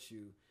really hurts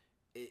you,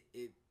 it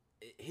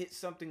hits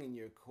something in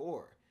your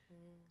core.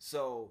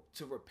 So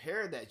to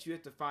repair that, you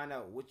have to find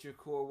out what your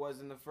core was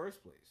in the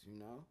first place, you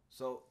know?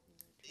 So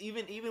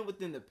even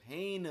within the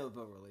pain of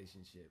a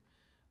relationship,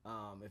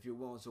 if you're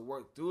willing to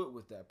work through it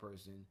with that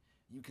person,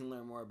 you can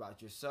learn more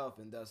about yourself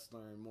and thus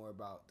learn more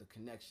about the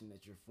connection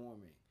that you're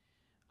forming.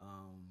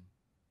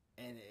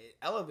 And it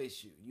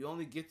elevates you. You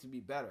only get to be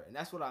better. And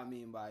that's what I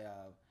mean by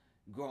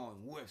growing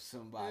with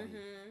somebody.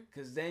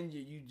 Because then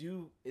you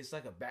do, it's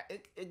like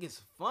it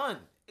gets fun.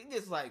 It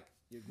gets like,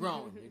 you're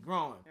growing, you're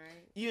growing.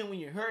 Right. Even when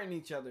you're hurting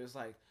each other, it's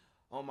like,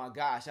 oh my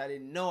gosh, I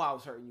didn't know I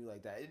was hurting you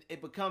like that.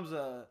 It becomes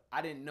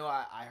I didn't know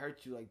I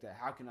hurt you like that.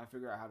 How can I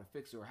figure out how to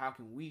fix it, or how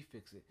can we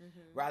fix it?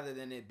 Rather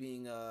than it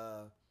being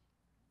oh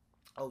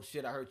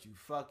shit, I hurt you,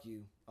 fuck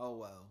you, oh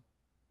well,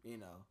 you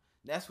know.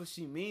 That's what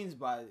she means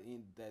by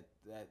that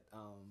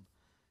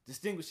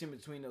distinguishing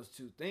between those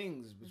two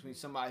things, between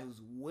somebody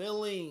who's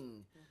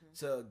willing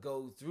to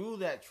go through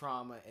that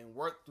trauma and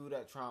work through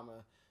that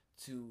trauma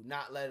to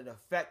not let it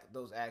affect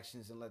those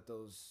actions and let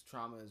those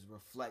traumas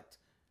reflect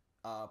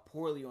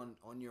poorly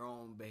on your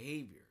own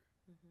behavior.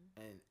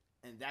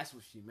 And that's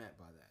what she meant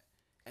by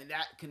that. And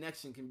that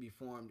connection can be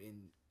formed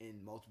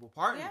in multiple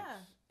partners.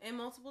 Yeah, in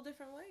multiple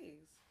different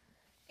ways.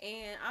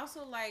 And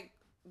also, like,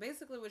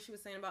 basically what she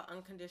was saying about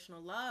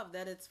unconditional love,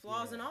 that it's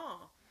flaws and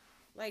all.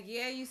 Like,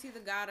 yeah, you see the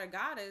god or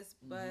goddess,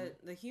 but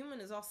the human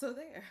is also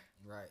there.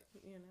 Right.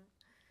 You know?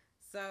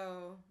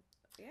 So,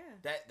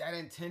 yeah. That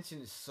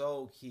intention is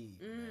so key,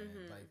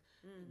 man. Like,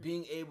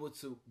 being able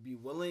to be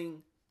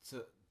willing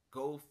to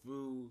go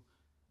through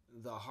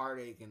the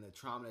heartache and the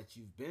trauma that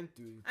you've been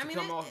through to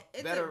come off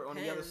better depends. On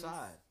the other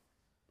side.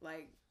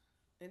 Like,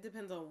 it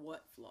depends on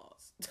what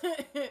flaws.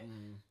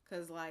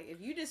 Because, like, if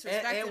you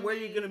disrespect and where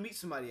you're going to meet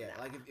somebody at.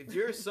 Like, if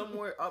you're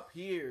somewhere up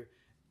here,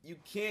 you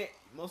can't,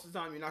 most of the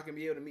time, you're not going to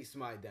be able to meet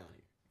somebody down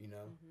here, you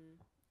know?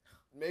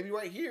 Maybe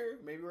right here,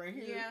 maybe right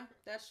here. Yeah,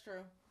 that's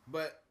true.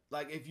 But,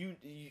 like, if you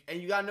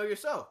got to know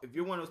yourself. If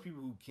you're one of those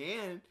people who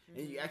can,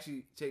 and you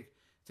actually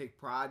take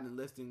pride in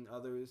lifting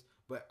others,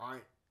 but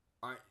aren't,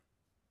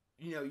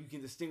 you know, you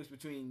can distinguish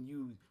between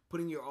you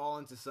putting your all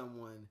into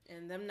someone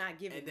and them not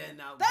giving and then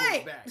not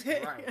giving back.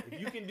 Right. If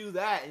you can do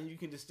that and you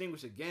can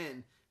distinguish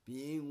again,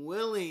 being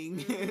willing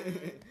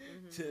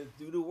to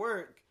do the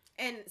work.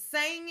 And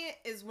saying it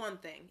is one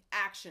thing.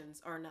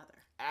 Actions are another.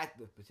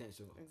 Active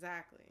potential.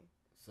 Exactly.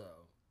 So,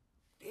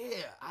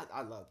 yeah,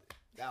 I loved it.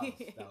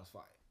 That was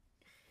fire.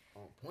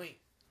 On point.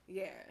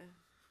 Yeah.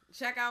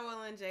 check out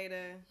Will and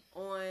Jada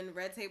on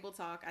Red Table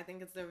Talk. I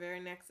think it's their very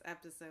next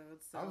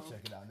episode. So I'm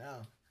check it out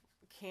now.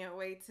 Can't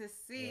wait to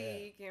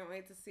see. Yeah. Can't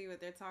wait to see what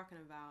they're talking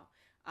about.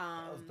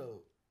 That was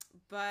dope.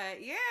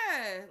 But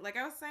yeah, like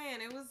I was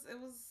saying, it was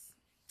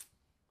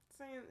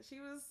saying I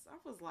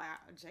was like,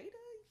 Jada, you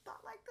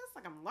thought like this?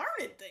 Like, I'm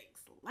learning things.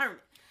 Learning.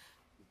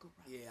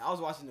 Yeah, I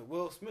was watching the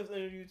Will Smith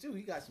interview too.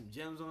 He got some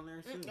gems on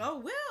there too. Oh,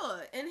 Will,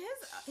 and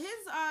his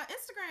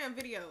Instagram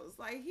videos,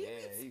 like he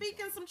be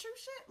speaking some true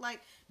shit.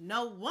 Like,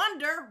 no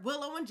wonder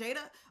Willow and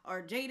Jada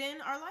or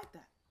Jaden are like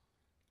that.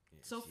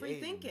 Yeah, so free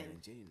thinking.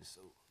 Jaden is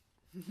so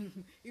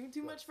even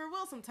too much for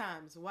Will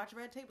sometimes. Watch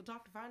Red Table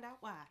Talk to find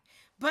out why.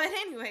 But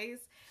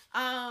anyways,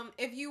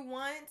 if you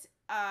want,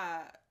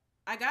 I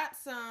got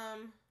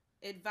some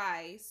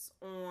advice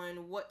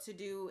on what to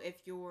do if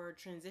you're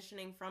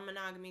transitioning from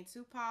monogamy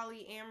to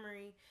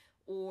polyamory,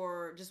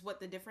 or just what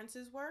the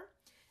differences were.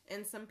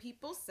 And some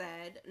people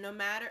said, no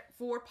matter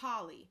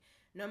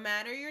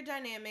your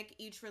dynamic,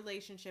 each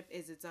relationship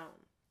is its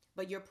own.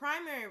 But your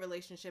primary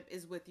relationship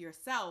is with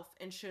yourself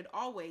and should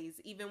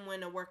always, even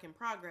when a work in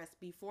progress,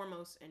 be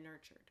foremost and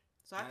nurtured.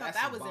 So I thought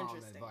that was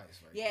interesting.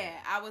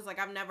 There. I was like,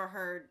 I've never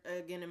heard,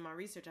 again in my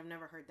research, I've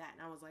never heard that.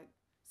 And I was like,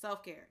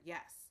 self-care,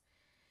 yes.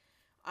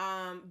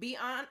 Be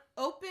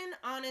open,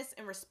 honest,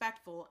 and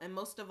respectful, and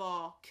most of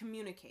all,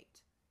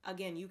 communicate.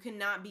 Again, you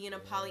cannot be in a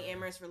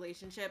polyamorous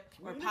relationship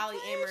or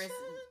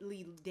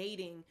polyamorously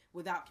dating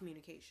without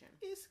communication.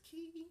 It's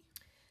key.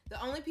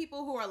 The only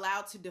people who are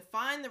allowed to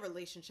define the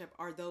relationship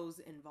are those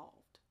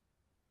involved.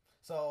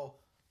 So,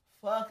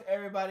 fuck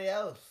everybody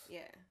else.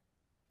 Yeah.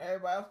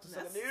 Everybody else.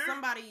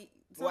 Somebody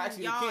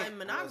y'all in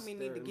monogamy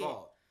need to get.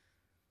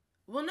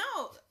 Well,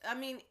 no, I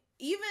mean,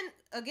 even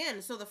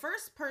again, so the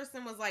first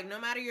person was like, no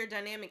matter your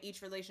dynamic,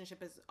 each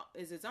relationship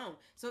is its own.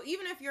 So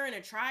even if you're in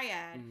a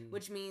triad,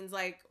 which means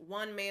like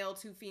one male,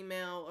 two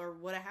female, or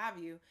what have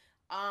you,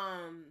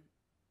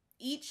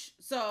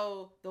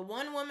 so the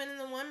one woman and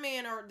the one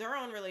man are their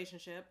own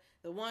relationship.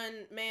 The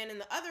one man and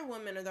the other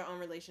woman are their own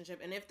relationship.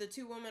 And if the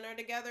two women are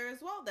together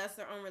as well, that's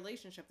their own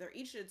relationship. They're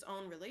each its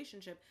own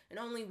relationship. And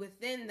only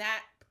within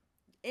that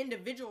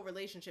individual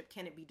relationship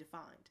can it be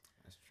defined.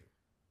 That's true.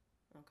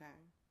 Okay.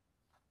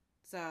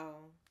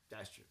 So.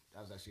 That's true.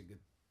 That was actually a good.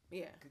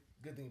 Yeah.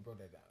 Good thing you broke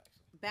that down,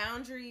 actually.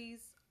 Boundaries,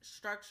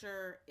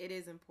 structure, it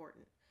is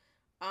important.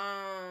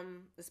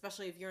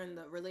 Especially if you're in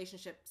the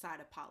relationship side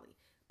of poly.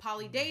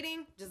 Poly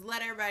dating, just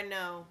let everybody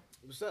know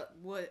what's up.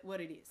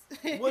 What it is.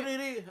 What it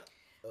is.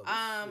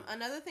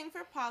 Another thing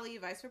for poly,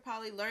 advice for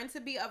poly, learn to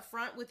be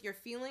upfront with your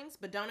feelings,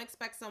 but don't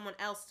expect someone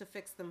else to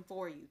fix them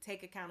for you.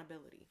 Take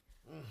accountability.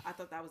 I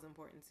thought that was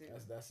important too.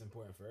 That's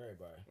important for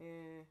everybody.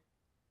 Yeah.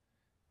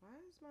 Why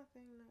is my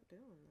thing not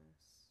doing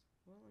this?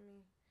 Well, let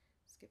me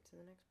skip to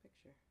the next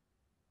picture.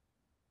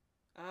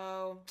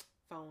 Oh,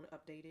 phone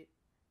updated.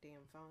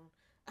 Damn phone.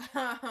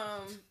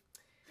 All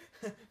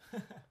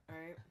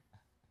right.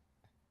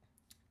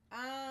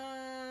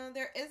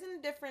 There isn't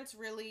a difference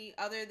really,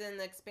 other than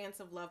the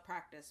expansive love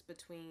practice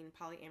between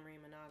polyamory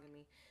and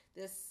monogamy.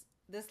 This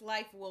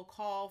life will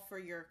call for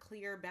your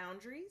clear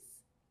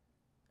boundaries.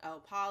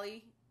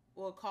 Poly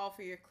will call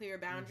for your clear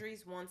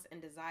boundaries, wants,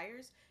 and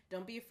desires.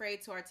 Don't be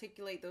afraid to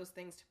articulate those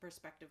things to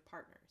prospective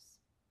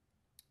partners.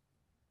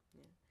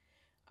 Yeah.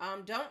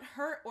 Don't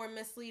hurt or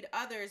mislead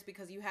others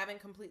because you haven't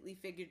completely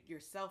figured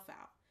yourself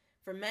out.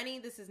 For many,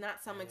 this is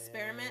not some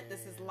experiment.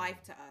 This is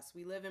life to us.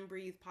 We live and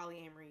breathe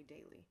polyamory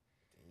daily.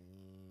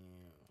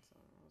 So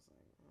I was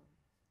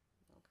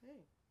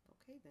like,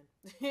 okay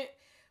then.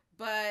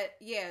 But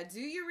yeah,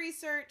 do your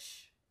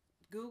research.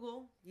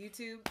 Google,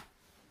 YouTube.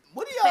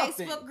 What do y'all Facebook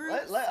think?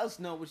 Groups. Let us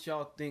know what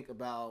y'all think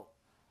about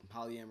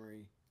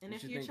polyamory. And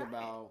what if you think try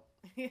about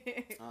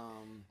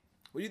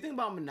what do you think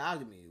about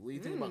monogamy? What do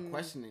you think about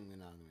questioning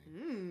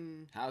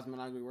monogamy? How's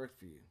monogamy worked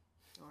for you?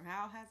 Or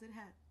how has it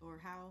had? Or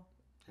how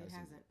it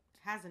hasn't?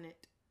 Hasn't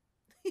it?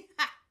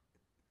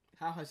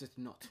 How has it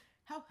not?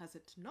 How has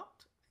it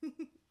not?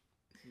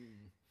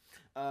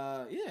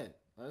 Yeah,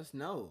 let us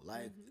know.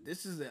 Like,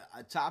 this is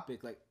a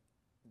topic. Like,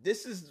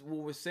 this is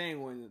what we're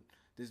saying when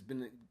there's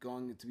been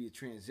going to be a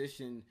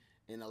transition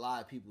in a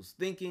lot of people's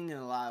thinking and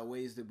a lot of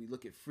ways that we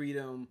look at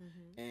freedom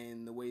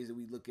and the ways that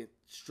we look at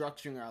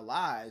structuring our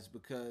lives,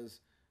 because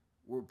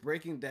we're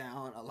breaking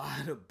down a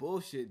lot of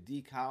bullshit,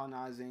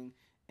 decolonizing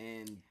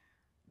and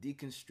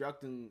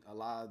deconstructing a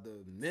lot of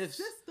the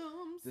myths,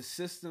 the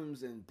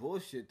systems and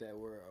bullshit that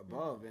we're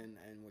above, and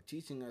we're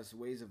teaching us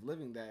ways of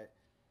living that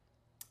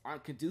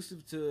aren't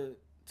conducive to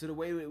the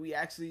way that we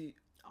actually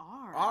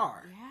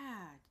are.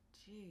 Yeah,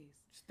 jeez.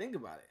 Just think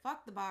about it.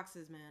 Fuck the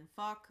boxes, man.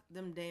 Fuck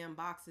them damn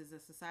boxes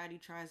that society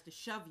tries to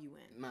shove you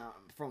in. Now,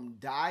 from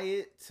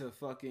diet to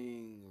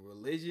fucking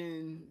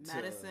religion,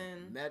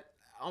 medicine,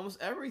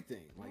 almost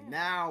everything. Like,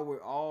 now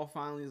we're all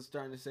finally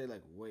starting to say,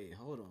 like, wait,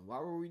 hold on, why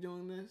were we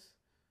doing this?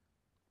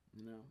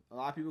 You know, a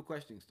lot of people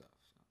questioning stuff.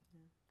 So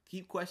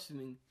keep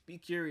questioning, be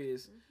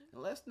curious,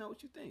 and let us know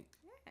what you think.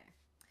 Yeah.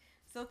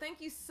 So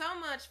thank you so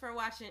much for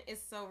watching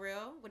It's So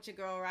Real with your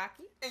girl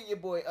Rocky and your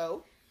boy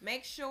O.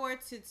 Make sure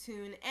to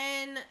tune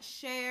in,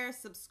 share,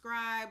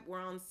 subscribe. We're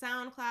on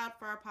SoundCloud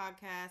for our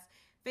podcast,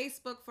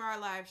 Facebook for our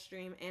live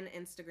stream, and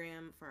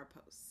Instagram for our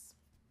posts.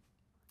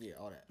 Yeah,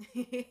 all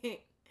that.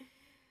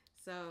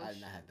 So I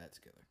did not have that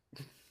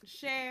together.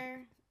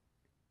 Share,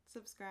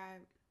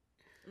 subscribe,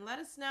 and let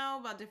us know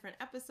about different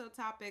episode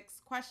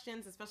topics,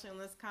 questions, especially on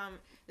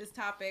this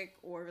topic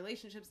or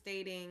relationships,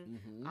 dating.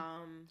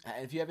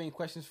 And if you have any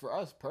questions for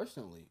us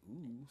personally,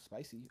 ooh,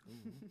 spicy,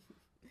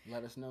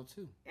 let us know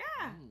too.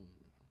 Yeah,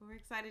 we're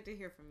excited to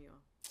hear from you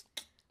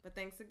all. But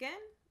thanks again.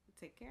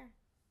 Take care.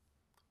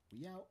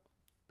 We out.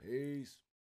 Peace.